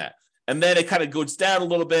doing that. And then it kind of goes down a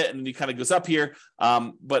little bit, and then it kind of goes up here.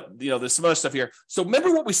 But there's some other stuff here. So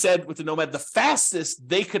remember what we said with the Nomad, the fastest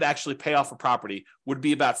they could actually pay off a property would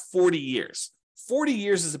be about 40 years. 40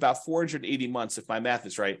 years is about 480 months, if my math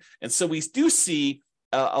is right. And so we do see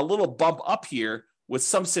a little bump up here with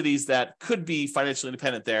some cities that could be financially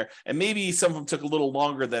independent there. And maybe some of them took a little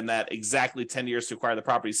longer than that, exactly 10 years to acquire the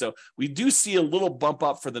property. So we do see a little bump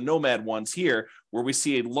up for the Nomad ones here, where we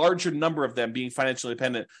see a larger number of them being financially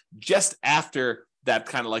independent just after that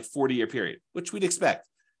kind of like 40-year period, which we'd expect.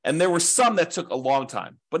 And there were some that took a long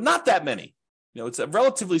time, but not that many. It's a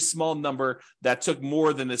relatively small number that took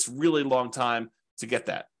more than this really long time to get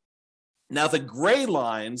that. Now, the gray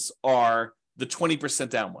lines are the 20%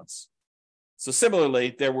 down ones. So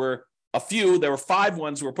similarly, there were 5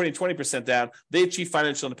 ones who were putting 20% down. They achieved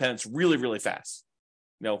financial independence really, really fast.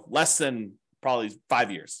 Less than probably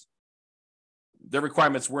 5 years. Their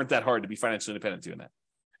requirements weren't that hard to be financially independent doing that.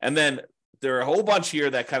 And then there are a whole bunch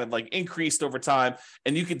here that kind of like increased over time,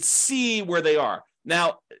 and you can see where they are.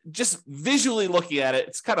 Now, just visually looking at it,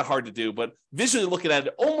 it's kind of hard to do, but visually looking at it,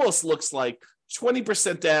 it almost looks like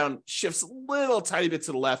 20% down shifts a little tiny bit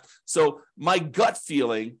to the left. So my gut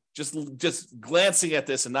feeling, just glancing at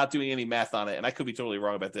this and not doing any math on it, and I could be totally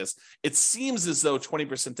wrong about this, it seems as though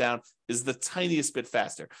 20% down is the tiniest bit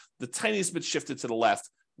faster, the tiniest bit shifted to the left,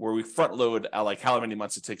 where we front load like how many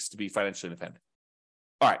months it takes to be financially independent.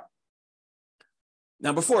 All right.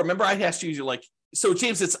 Now, before, remember I asked you, like, so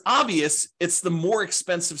James, it's obvious it's the more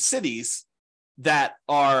expensive cities that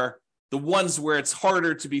are the ones where it's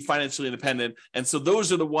harder to be financially independent. And so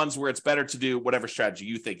those are the ones where it's better to do whatever strategy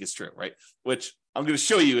you think is true, right? Which I'm going to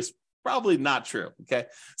show you is probably not true, okay?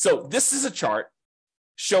 So this is a chart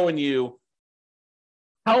showing you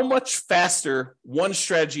how much faster one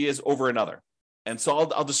strategy is over another. And so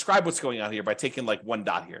I'll describe what's going on here by taking like one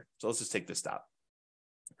dot here. So let's just take this dot.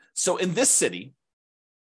 So in this city,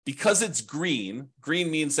 because it's green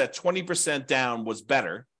means that 20% down was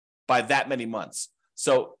better by that many months.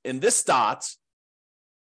 So in this dot,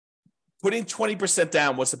 putting 20%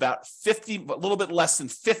 down was about a little bit less than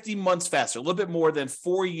 50 months faster, a little bit more than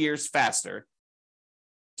 4 years faster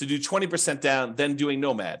to do 20% down than doing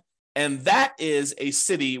Nomad. And that is a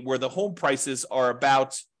city where the home prices are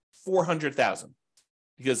about $400,000,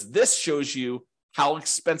 because this shows you how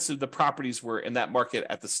expensive the properties were in that market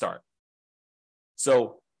at the start.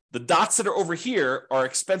 So the dots that are over here are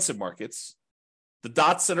expensive markets. The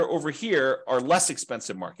dots that are over here are less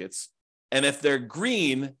expensive markets. And if they're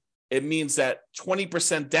green, it means that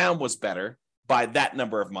 20% down was better by that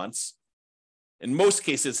number of months. In most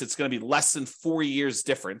cases, it's going to be less than 4 years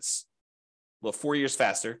difference. Well, 4 years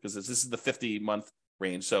faster, because this is the 50-month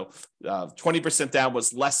range. So 20% down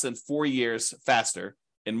was less than 4 years faster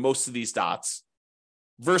in most of these dots.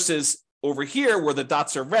 Versus over here, where the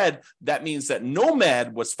dots are red, that means that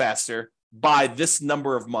Nomad was faster by this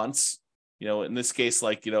number of months. In this case,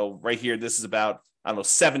 like, right here, this is about,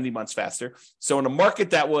 70 months faster. So in a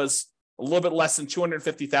market that was a little bit less than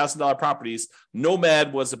 $250,000 properties,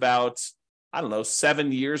 Nomad was about,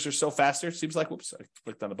 7 years or so faster. Seems like, whoops, I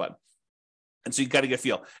clicked on the button. And so you got to get a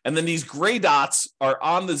feel. And then these gray dots are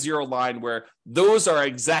on the zero line, where those are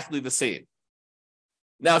exactly the same.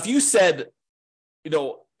 Now, if you said,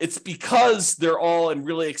 it's because they're all in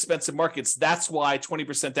really expensive markets, that's why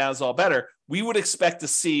 20% down is all better, we would expect to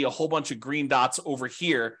see a whole bunch of green dots over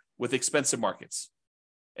here with expensive markets.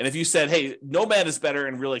 And if you said, hey, Nomad is better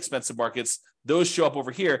in really expensive markets, those show up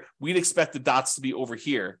over here, we'd expect the dots to be over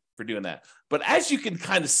here for doing that. But as you can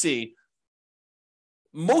kind of see,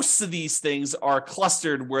 most of these things are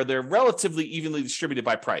clustered where they're relatively evenly distributed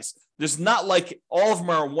by price. There's not like all of them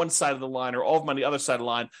are on one side of the line or all of them on the other side of the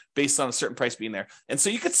line based on a certain price being there. And so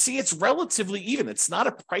you could see it's relatively even. It's not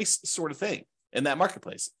a price sort of thing in that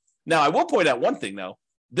marketplace. Now, I will point out one thing, though.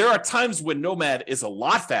 There are times when Nomad is a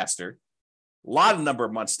lot faster, a lot of number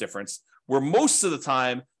of months difference, where most of the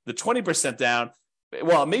time, the 20% down,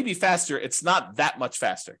 well, it may be faster. It's not that much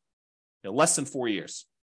faster, less than 4 years.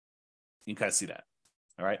 You can kind of see that.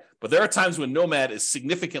 All right. But there are times when Nomad is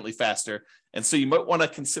significantly faster. And so you might want to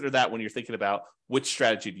consider that when you're thinking about which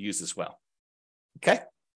strategy to use as well. Okay. All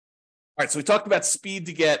right. So we talked about speed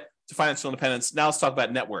to get to financial independence. Now let's talk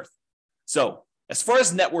about net worth. So as far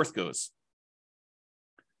as net worth goes,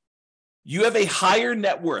 you have a higher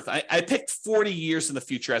net worth. I picked 40 years in the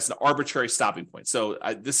future as an arbitrary stopping point. So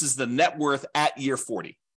this is the net worth at year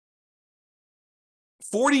 40.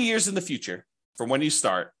 40 years in the future from when you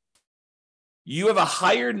start, you have a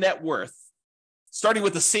higher net worth starting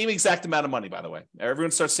with the same exact amount of money, by the way.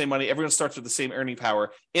 Everyone starts the same money. Everyone starts with the same earning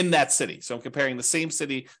power in that city. So I'm comparing the same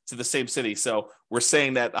city to the same city. So we're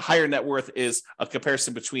saying that a higher net worth is a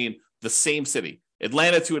comparison between the same city,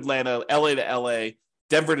 Atlanta to Atlanta, LA to LA,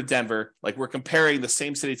 Denver to Denver. Like we're comparing the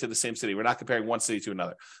same city to the same city. We're not comparing one city to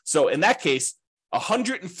another. So in that case,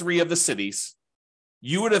 103 of the cities,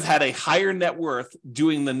 you would have had a higher net worth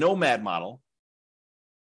doing the nomad model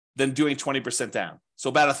than doing 20% down. So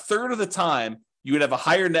about a third of the time, you would have a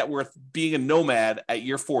higher net worth being a nomad at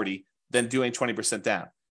year 40 than doing 20% down.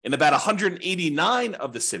 In about 189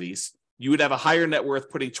 of the cities, you would have a higher net worth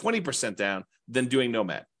putting 20% down than doing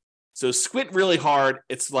nomad. So squint really hard.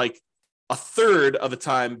 It's like a third of the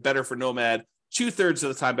time better for nomad, 2/3 of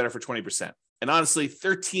the time better for 20%. And honestly,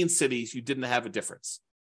 13 cities, you didn't have a difference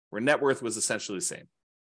where net worth was essentially the same.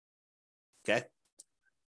 Okay.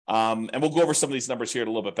 And we'll go over some of these numbers here a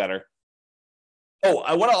little bit better. Oh,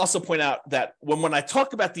 I want to also point out that when I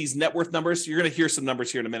talk about these net worth numbers, you're going to hear some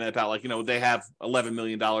numbers here in a minute about like, they have $11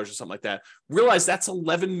 million or something like that. Realize that's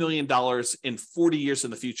 $11 million in 40 years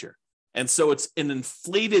in the future. And so it's an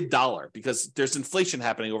inflated dollar because there's inflation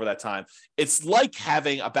happening over that time. It's like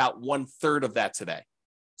having about 1/3 of that today.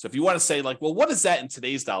 So if you want to say like, well, what is that in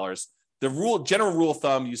today's dollars? The general rule of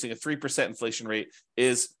thumb using a 3% inflation rate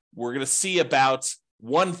is we're going to see about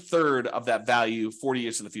 1/3 of that value 40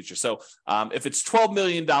 years in the future. So if it's $12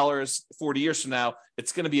 million 40 years from now,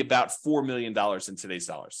 it's going to be about $4 million in today's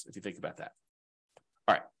dollars, if you think about that.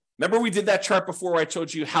 All right. Remember we did that chart before where I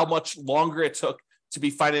told you how much longer it took to be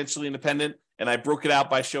financially independent? And I broke it out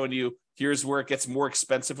by showing you here's where it gets more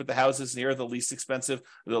expensive with the houses. And here are the least expensive,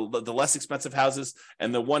 the less expensive houses.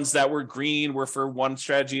 And the ones that were green were for one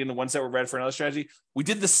strategy and the ones that were red for another strategy. We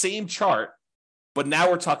did the same chart, but now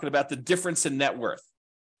we're talking about the difference in net worth.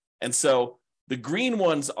 And so the green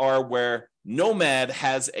ones are where nomad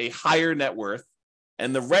has a higher net worth,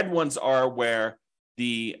 and the red ones are where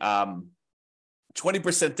the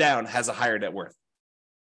 20% down has a higher net worth.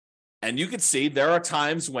 And you can see there are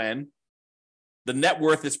times when the net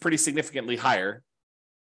worth is pretty significantly higher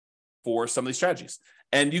for some of these strategies.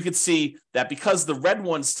 And you can see that because the red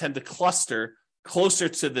ones tend to cluster closer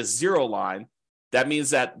to the zero line, that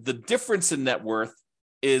means that the difference in net worth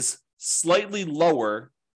is slightly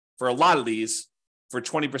lower for a lot of these for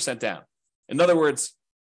 20% down. In other words,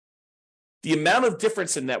 the amount of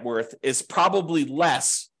difference in net worth is probably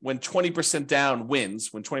less when 20% down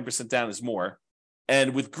wins, when 20% down is more.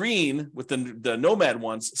 And with green, with the nomad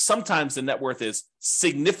ones, sometimes the net worth is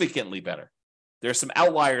significantly better. There are some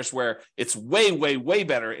outliers where it's way, way, way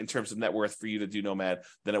better in terms of net worth for you to do nomad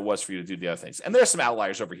than it was for you to do the other things. And there are some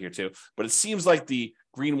outliers over here too, but it seems like the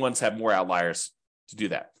green ones have more outliers to do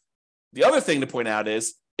that. The other thing to point out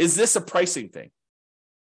is this a pricing thing?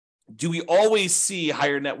 Do we always see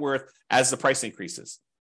higher net worth as the price increases?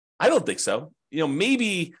 I don't think so.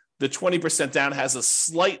 Maybe the 20% down has a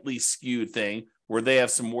slightly skewed thing where they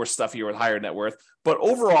have some more stuff here with higher net worth. But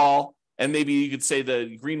overall, and maybe you could say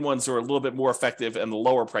the green ones are a little bit more effective in the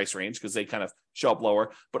lower price range because they kind of show up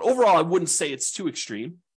lower. But overall, I wouldn't say it's too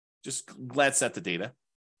extreme. Just glance at the data.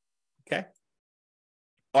 Okay.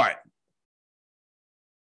 All right.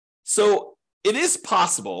 So it is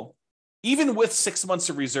possible, even with 6 months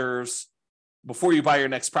of reserves before you buy your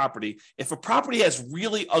next property, if a property has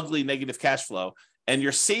really ugly negative cash flow and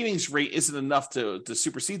your savings rate isn't enough to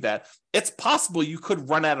supersede that, it's possible you could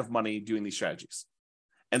run out of money doing these strategies.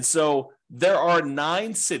 And so there are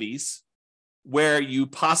 9 cities where you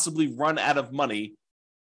possibly run out of money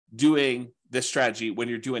doing this strategy when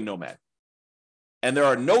you're doing nomad. And there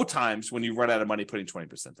are no times when you run out of money putting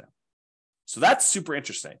 20% down. So that's super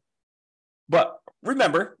interesting. But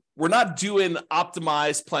remember, we're not doing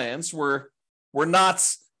optimized plans. We're not,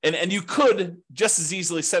 and you could just as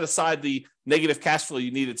easily set aside the negative cash flow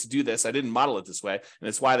you needed to do this. I didn't model it this way, and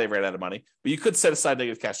it's why they ran out of money. But you could set aside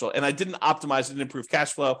negative cash flow, and I didn't optimize it and improve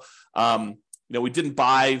cash flow. We didn't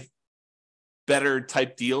buy better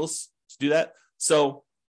type deals to do that. So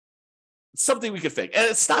it's something we could fake, and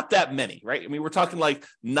it's not that many, right? I mean, we're talking like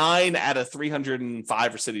 9 out of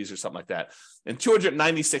 305 cities or something like that. And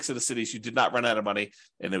 296 of the cities, you did not run out of money,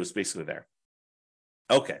 and it was basically there.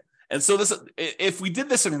 Okay. And so if we did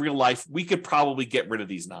this in real life, we could probably get rid of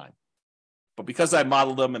these 9. But because I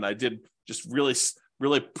modeled them and I did just really,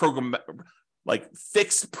 really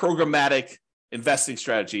fixed programmatic investing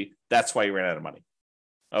strategy, that's why you ran out of money.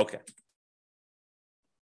 Okay.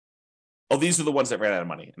 Oh, these are the ones that ran out of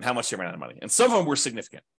money and how much they ran out of money. And some of them were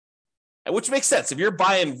significant, which makes sense. If you're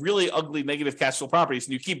buying really ugly negative cash flow properties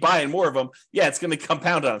and you keep buying more of them, yeah, it's going to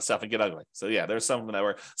compound on itself and get ugly. So yeah, there's some of them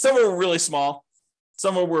were really small.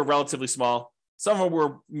 Some of them were relatively small. Some of them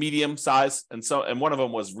were medium size, and one of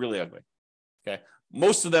them was really ugly. Okay.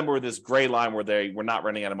 Most of them were this gray line where they were not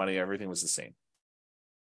running out of money. Everything was the same.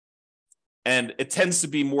 And it tends to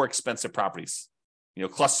be more expensive properties,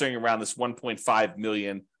 clustering around this 1.5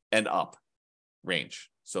 million and up range.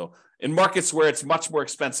 So in markets where it's much more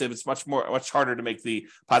expensive, it's much harder to make the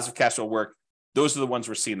positive cash flow work. Those are the ones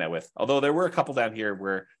we're seeing that with. Although there were a couple down here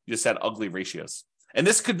where you just had ugly ratios. And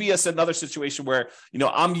this could be another situation where,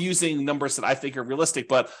 I'm using numbers that I think are realistic,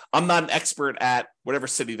 but I'm not an expert at whatever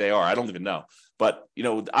city they are. I don't even know. But,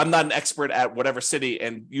 I'm not an expert at whatever city.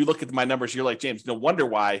 And you look at my numbers, you're like, James, no wonder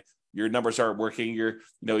why your numbers aren't working. Your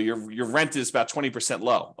rent is about 20%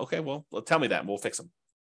 low. Okay, well, tell me that and we'll fix them.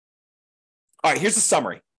 All right, here's the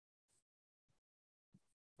summary.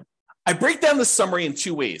 I break down the summary in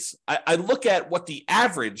two ways. I look at what the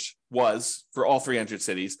average was for all 300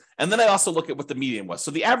 cities, and then I also look at what the median was. So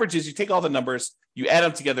the average is you take all the numbers, you add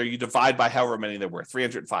them together, you divide by however many there were,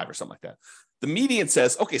 305 or something like that. The median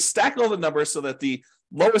says, okay, stack all the numbers so that the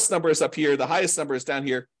lowest number is up here, the highest number is down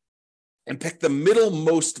here, and pick the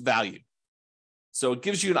middlemost value. So it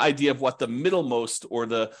gives you an idea of what the middlemost or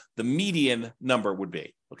the median number would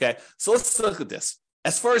be. Okay, so let's look at this.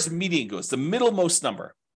 As far as median goes, the middlemost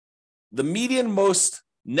number, the median most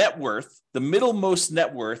net worth, the middlemost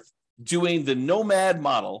net worth doing the Nomad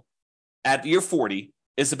model at year 40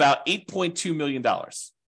 is about $8.2 million.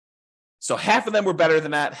 So half of them were better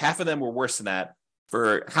than that, half of them were worse than that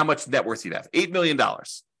for how much net worth you'd have. $8 million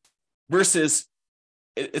versus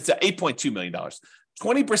it's at $8.2 million.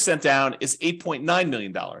 20% down is $8.9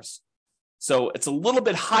 million. So it's a little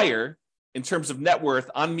bit higher in terms of net worth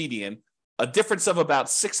on median, a difference of about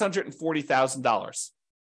 $640,000.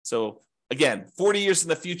 So again, 40 years in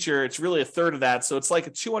the future, it's really a third of that. So it's like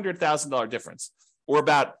a $200,000 difference, or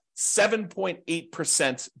about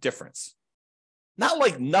 7.8% difference. Not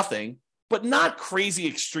like nothing, but not crazy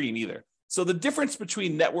extreme either. So the difference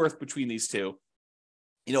between net worth between these two,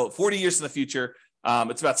 40 years in the future,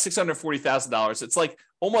 it's about $640,000. It's like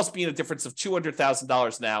almost being a difference of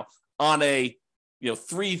 $200,000 now on a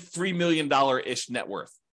 $3 million-ish net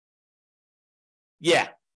worth. Yeah,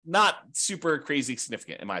 not super crazy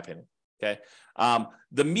significant in my opinion. Okay.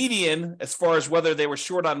 The median, as far as whether they were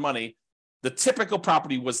short on money, the typical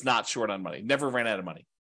property was not short on money, never ran out of money.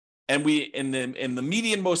 And we, in the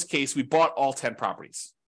median most case, we bought all 10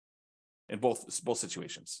 properties in both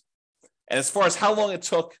situations. And as far as how long it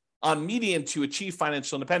took on median to achieve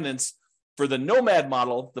financial independence, for the Nomad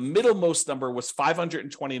model, the middlemost number was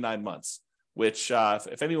 529 months, which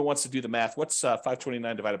if anyone wants to do the math, what's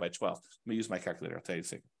 529 divided by 12? Let me use my calculator. I'll tell you in a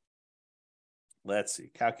second. Let's see,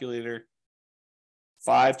 calculator,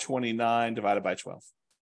 529 divided by 12.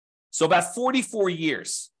 So about 44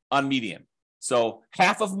 years on median. So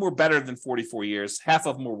half of them were better than 44 years, half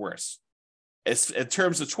of them were worse. In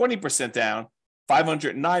terms of 20% down,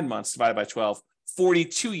 509 months divided by 12,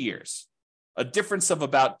 42 years. A difference of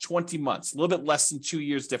about 20 months, a little bit less than 2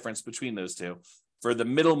 years difference between those two for the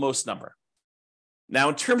middlemost number. Now,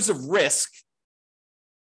 in terms of risk,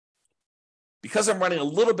 because I'm running a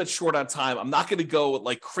little bit short on time, I'm not going to go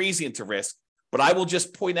like crazy into risk, but I will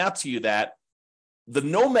just point out to you that the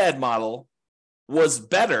Nomad model was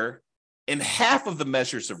better in half of the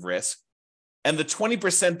measures of risk, and the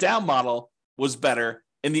 20% down model was better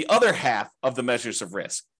in the other half of the measures of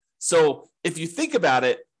risk. So if you think about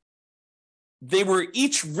it, they were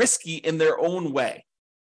each risky in their own way.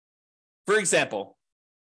 For example,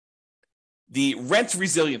 the rent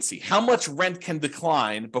resiliency, how much rent can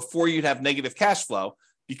decline before you'd have negative cash flow,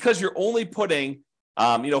 because you're only putting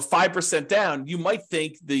 5% down, you might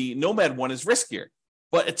think the Nomad one is riskier.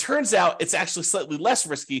 But it turns out it's actually slightly less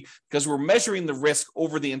risky because we're measuring the risk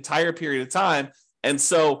over the entire period of time. And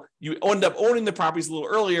so you end up owning the properties a little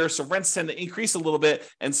earlier, so rents tend to increase a little bit.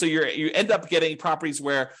 And so you end up getting properties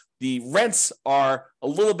where the rents are a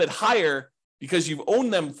little bit higher because you've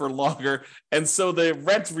owned them for longer. And so the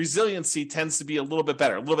rent resiliency tends to be a little bit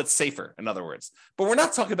better, a little bit safer, in other words. But we're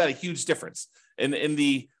not talking about a huge difference. In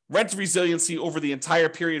the rent resiliency over the entire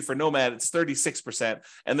period for Nomad, it's 36%.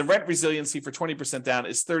 And the rent resiliency for 20% down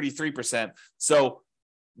is 33%. So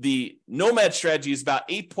the Nomad strategy is about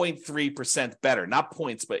 8.3% better, not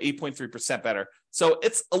points, but 8.3% better. So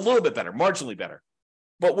it's a little bit better, marginally better.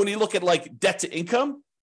 But when you look at like debt to income,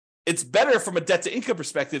 it's better from a debt to income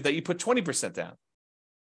perspective that you put 20% down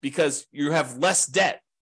because you have less debt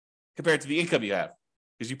compared to the income you have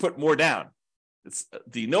because you put more down.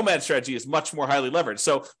 The Nomad strategy is much more highly leveraged.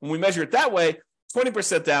 So when we measure it that way,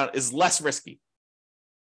 20% down is less risky.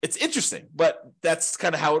 It's interesting, but that's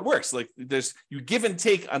kind of how it works. Like you give and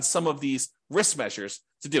take on some of these risk measures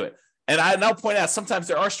to do it. And I'll point out, sometimes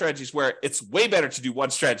there are strategies where it's way better to do one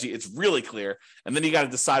strategy. It's really clear. And then you got to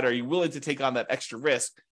decide, are you willing to take on that extra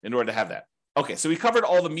risk in order to have that? Okay, so we covered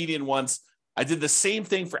all the median ones. I did the same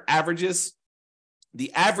thing for averages.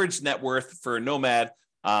 The average net worth for a Nomad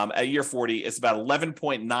at year 40 is about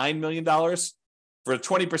 $11.9 million. For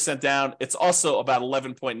 20% down, it's also about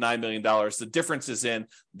 $11.9 million. The difference is in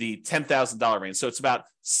the $10,000 range. So it's about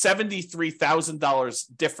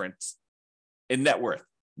 $73,000 difference in net worth.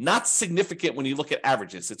 Not significant when you look at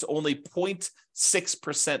averages. It's only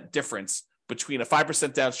 0.6% difference between a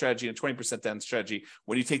 5% down strategy and a 20% down strategy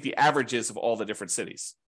when you take the averages of all the different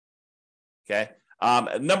cities. Okay.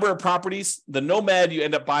 Number of properties, the Nomad, you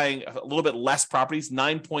end up buying a little bit less properties,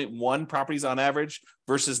 9.1 properties on average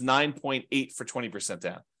versus 9.8 for 20%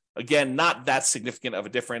 down. Again, not that significant of a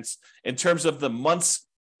difference. In terms of the months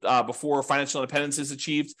before financial independence is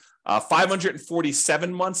achieved,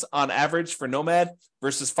 547 months on average for Nomad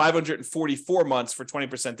versus 544 months for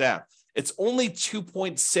 20% down. It's only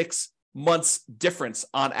 2.6 months difference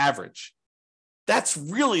on average. That's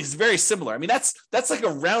really very similar. I mean, that's like a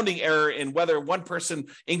rounding error in whether one person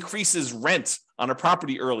increases rent on a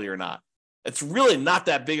property early or not. It's really not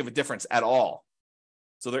that big of a difference at all.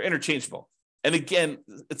 So they're interchangeable. And again,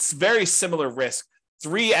 it's very similar risk.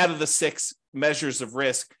 3 out of the 6 measures of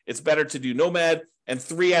risk, it's better to do Nomad, and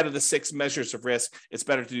 3 out of the 6 measures of risk, it's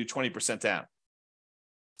better to do 20% down.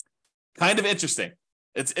 Kind of interesting.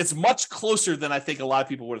 It's much closer than I think a lot of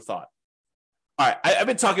people would have thought. All right, I've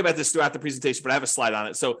been talking about this throughout the presentation, but I have a slide on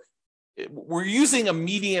it. So we're using a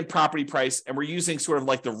median property price, and we're using sort of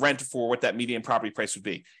like the rent for what that median property price would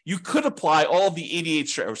be. You could apply all of the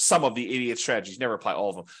 88, or some of the 88 strategies, never apply all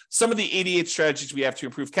of them. Some of the 88 strategies we have to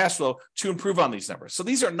improve cash flow to improve on these numbers. So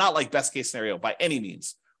these are not like best case scenario by any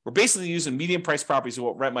means. We're basically using median price properties and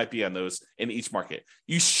what rent might be on those in each market.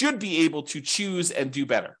 You should be able to choose and do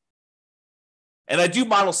better. And I do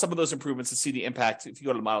model some of those improvements and see the impact. If you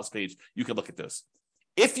go to the models page, you can look at those.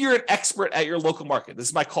 If you're an expert at your local market, this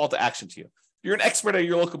is my call to action to you. If you're an expert at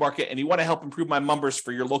your local market and you want to help improve my numbers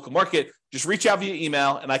for your local market, just reach out via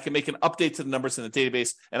email and I can make an update to the numbers in the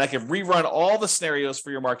database and I can rerun all the scenarios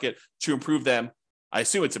for your market to improve them. I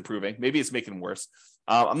assume it's improving. Maybe it's making them worse.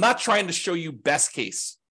 I'm not trying to show you best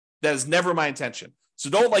case. That is never my intention. So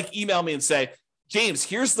don't like email me and say, James,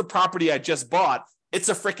 here's the property I just bought. It's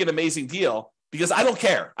a freaking amazing deal. Because I don't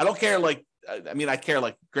care. I don't care I care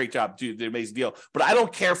like great job, dude, the amazing deal. But I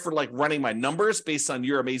don't care for like running my numbers based on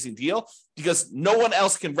your amazing deal because no one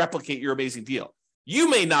else can replicate your amazing deal. You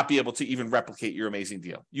may not be able to even replicate your amazing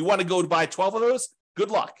deal. You want to go to buy 12 of those? Good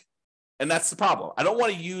luck. And that's the problem. I don't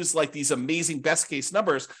want to use like these amazing best case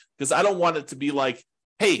numbers because I don't want it to be like,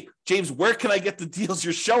 hey, James, where can I get the deals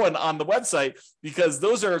you're showing on the website? Because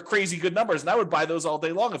those are crazy good numbers. And I would buy those all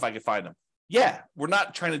day long if I could find them. Yeah, we're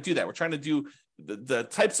not trying to do that. We're trying to do the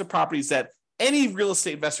types of properties that any real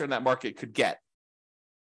estate investor in that market could get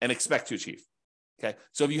and expect to achieve. Okay,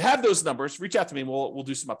 so if you have those numbers, reach out to me and we'll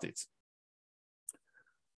do some updates.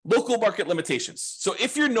 Local market limitations. So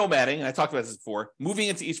if you're nomading, and I talked about this before, moving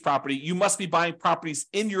into each property, you must be buying properties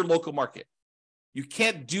in your local market. You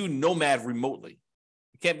can't do nomad remotely.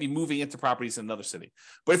 You can't be moving into properties in another city.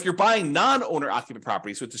 But if you're buying non-owner occupant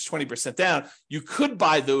properties, which is 20% down, you could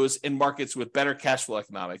buy those in markets with better cash flow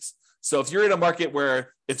economics. So if you're in a market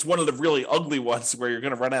where it's one of the really ugly ones where you're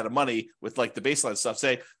going to run out of money with like the baseline stuff,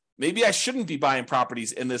 say, maybe I shouldn't be buying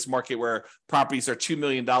properties in this market where properties are $2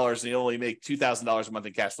 million and you only make $2,000 a month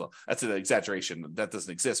in cash flow. That's an exaggeration. That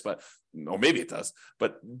doesn't exist, or maybe it does.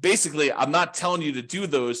 But basically, I'm not telling you to do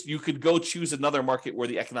those. You could go choose another market where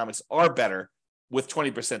the economics are better with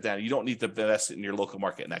 20% down. You don't need to invest in your local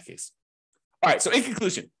market in that case. All right. So in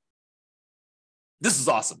conclusion, this is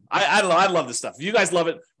awesome. I don't know. I love this stuff. If you guys love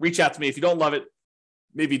it, reach out to me. If you don't love it,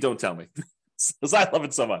 maybe don't tell me because I love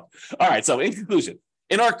it so much. All right. So in conclusion,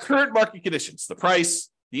 in our current market conditions, the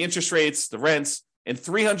price, the interest rates, the rents, in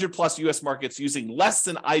 300 plus US markets using less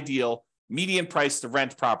than ideal median price to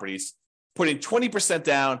rent properties, putting 20%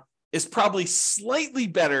 down is probably slightly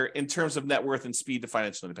better in terms of net worth and speed to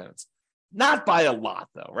financial independence. Not by a lot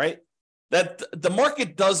though, right? That the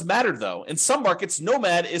market does matter though. In some markets,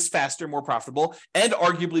 nomad is faster, more profitable, and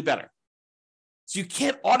arguably better. So you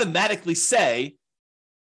can't automatically say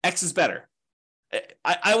X is better.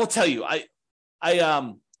 I will tell you,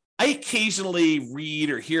 I occasionally read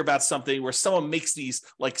or hear about something where someone makes these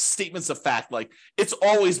like statements of fact, like it's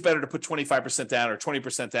always better to put 25% down or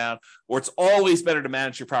 20% down, or it's always better to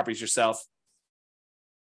manage your properties yourself.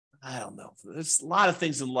 I don't know. There's a lot of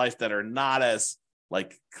things in life that are not as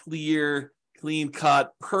like clear, clean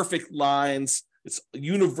cut, perfect lines. it's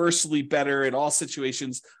universally better in all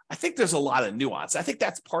situations. I think there's a lot of nuance. I think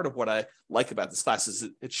that's part of what I like about this class is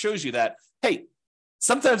it shows you that, hey,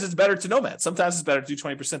 sometimes it's better to nomad. Sometimes it's better to do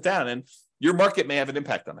 20% down, and your market may have an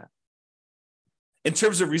impact on that. In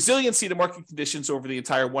terms of resiliency to market conditions over the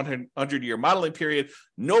entire 100-year modeling period,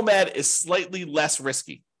 nomad is slightly less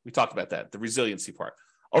risky. We talked about that, the resiliency part.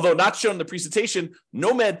 Although not shown in the presentation,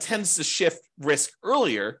 nomad tends to shift risk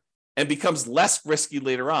earlier and becomes less risky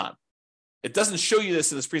later on. It doesn't show you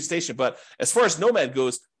this in this presentation, but as far as nomad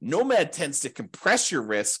goes, nomad tends to compress your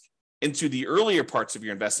risk into the earlier parts of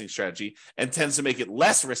your investing strategy and tends to make it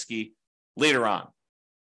less risky later on.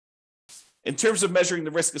 In terms of measuring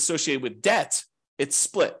the risk associated with debt, it's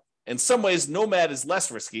split. In some ways, nomad is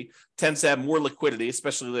less risky, tends to have more liquidity,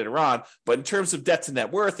 especially later on. But in terms of debt to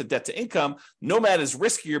net worth and debt to income, nomad is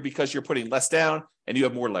riskier because you're putting less down and you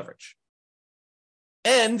have more leverage.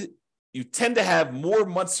 And you tend to have more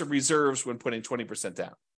months of reserves when putting 20%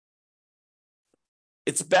 down.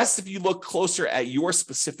 It's best if you look closer at your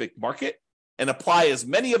specific market and apply as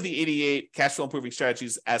many of the 88 cash flow improving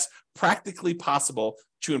strategies as practically possible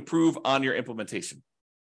to improve on your implementation.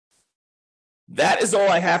 That is all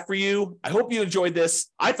I have for you. I hope you enjoyed this.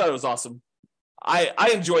 I thought it was awesome.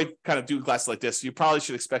 I enjoyed kind of doing classes like this. You probably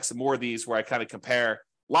should expect some more of these where I kind of compare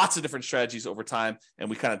lots of different strategies over time and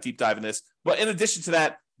we kind of deep dive in this. But in addition to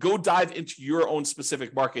that, go dive into your own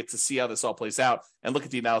specific market to see how this all plays out and look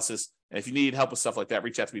at the analysis. And if you need help with stuff like that,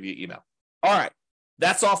 reach out to me via email. All right.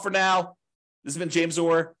 That's all for now. This has been James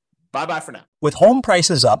Orr. Bye-bye for now. With home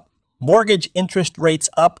prices up, mortgage interest rates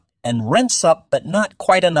up, and rents up, but not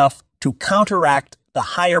quite enough to counteract the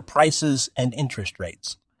higher prices and interest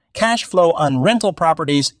rates, cash flow on rental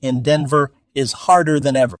properties in Denver is harder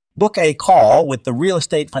than ever. Book a call with the Real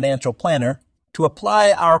Estate Financial Planner to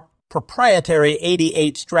apply our proprietary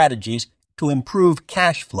 88 strategies to improve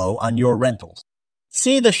cash flow on your rentals.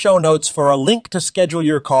 See the show notes for a link to schedule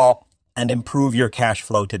your call and improve your cash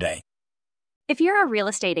flow today. If you're a real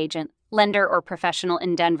estate agent, lender, or professional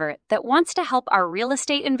in Denver that wants to help our real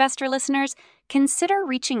estate investor listeners, consider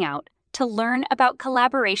reaching out to learn about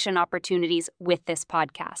collaboration opportunities with this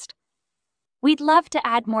podcast. We'd love to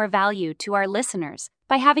add more value to our listeners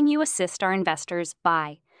by having you assist our investors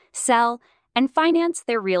buy, sell, and finance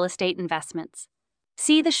their real estate investments.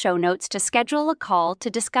 See the show notes to schedule a call to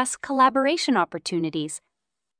discuss collaboration opportunities